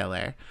Michelle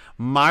Gellar.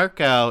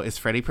 Marco is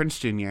Freddie Prinze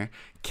Jr.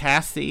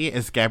 Cassie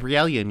is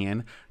Gabrielle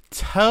Union.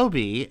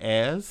 Toby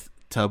is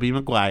Tobey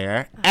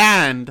Maguire.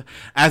 And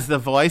as the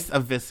voice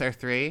of Visser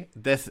 3,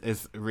 this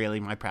is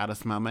really my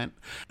proudest moment,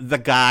 the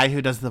guy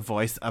who does the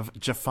voice of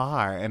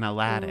Jafar in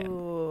Aladdin.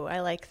 Ooh, I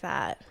like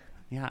that.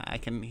 Yeah, I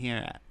can hear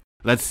it.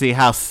 Let's see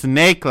how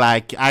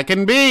snake-like I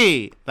can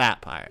be.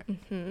 That part.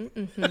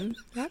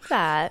 Love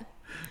that.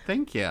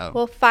 Thank you.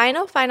 Well,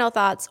 final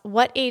thoughts.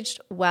 What aged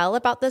well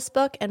about this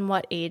book and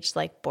what aged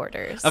like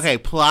Borders? Okay,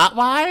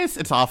 plot-wise,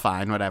 it's all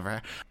fine,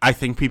 whatever. I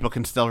think people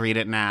can still read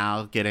it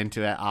now, get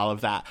into it, all of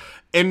that.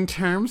 In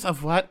terms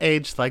of what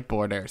aged like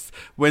Borders,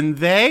 when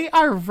they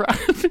are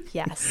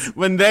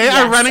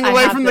running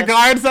away from the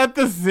guards at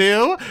the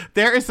zoo,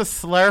 there is a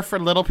slur for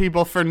little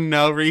people for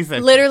no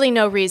reason. Literally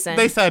no reason.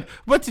 They said,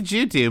 "What did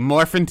you do?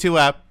 Morph into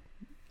a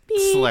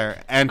slur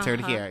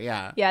entered here."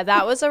 Yeah,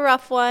 that was a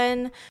rough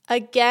one.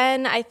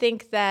 Again, I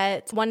think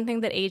that one thing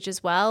that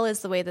ages well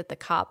is the way that the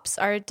cops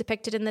are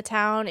depicted in the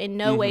town. In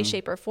no way,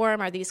 shape, or form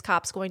are these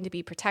cops going to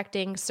be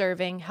protecting,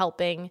 serving,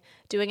 helping,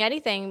 doing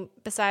anything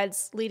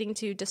besides leading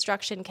to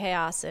destruction,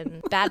 chaos,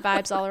 and bad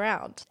vibes all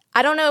around.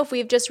 I don't know if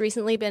we've just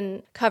recently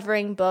been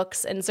covering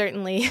books, and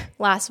certainly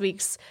last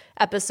week's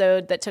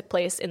episode that took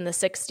place in the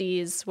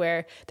 60s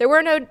where there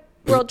were no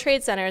World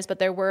Trade Centers, but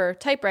there were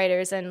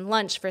typewriters and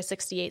lunch for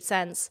 68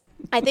 cents.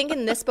 I think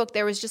in this book,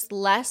 there was just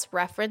less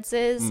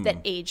references that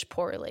age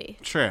poorly.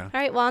 True. All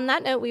right. Well, on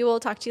that note, we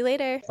will talk to you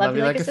later. Love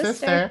you like a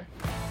sister.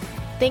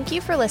 Thank you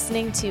for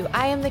listening to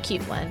I Am the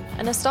Cute One,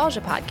 a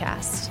nostalgia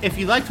podcast. If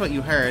you liked what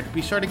you heard,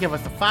 be sure to give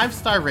us a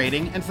 5-star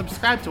rating and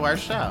subscribe to our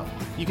show.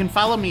 You can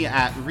follow me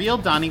at Real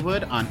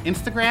Donnywood on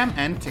Instagram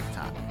and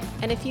TikTok.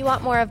 And if you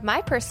want more of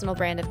my personal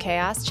brand of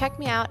chaos, check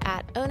me out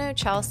at Ono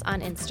Chels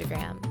on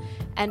Instagram.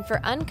 And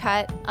for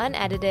uncut,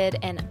 unedited,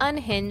 and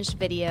unhinged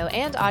video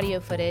and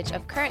audio footage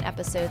of current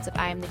episodes of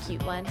I Am the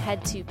Cute One,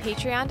 head to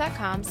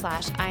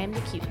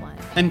patreon.com/IamTheCuteOne.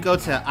 And go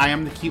to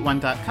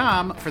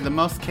IamTheCuteOne.com for the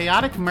most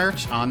chaotic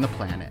merch on the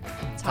planet.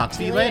 Talk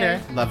to you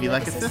later. Love you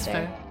like a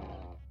sister.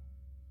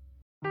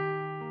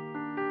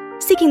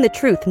 Seeking the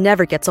truth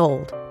never gets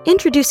old.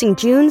 Introducing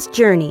June's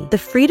Journey, the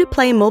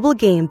free-to-play mobile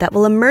game that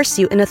will immerse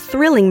you in a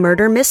thrilling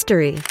murder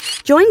mystery.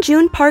 Join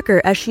June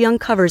Parker as she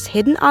uncovers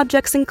hidden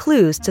objects and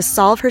clues to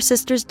solve her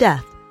sister's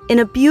death in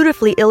a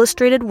beautifully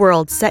illustrated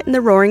world set in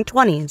the Roaring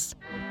 '20s.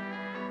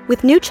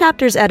 With new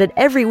chapters added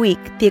every week,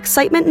 the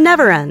excitement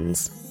never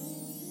ends.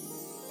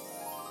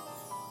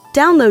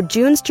 Download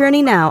June's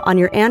Journey now on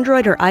your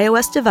Android or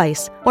iOS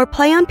device, or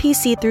play on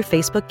PC through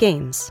Facebook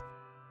Games.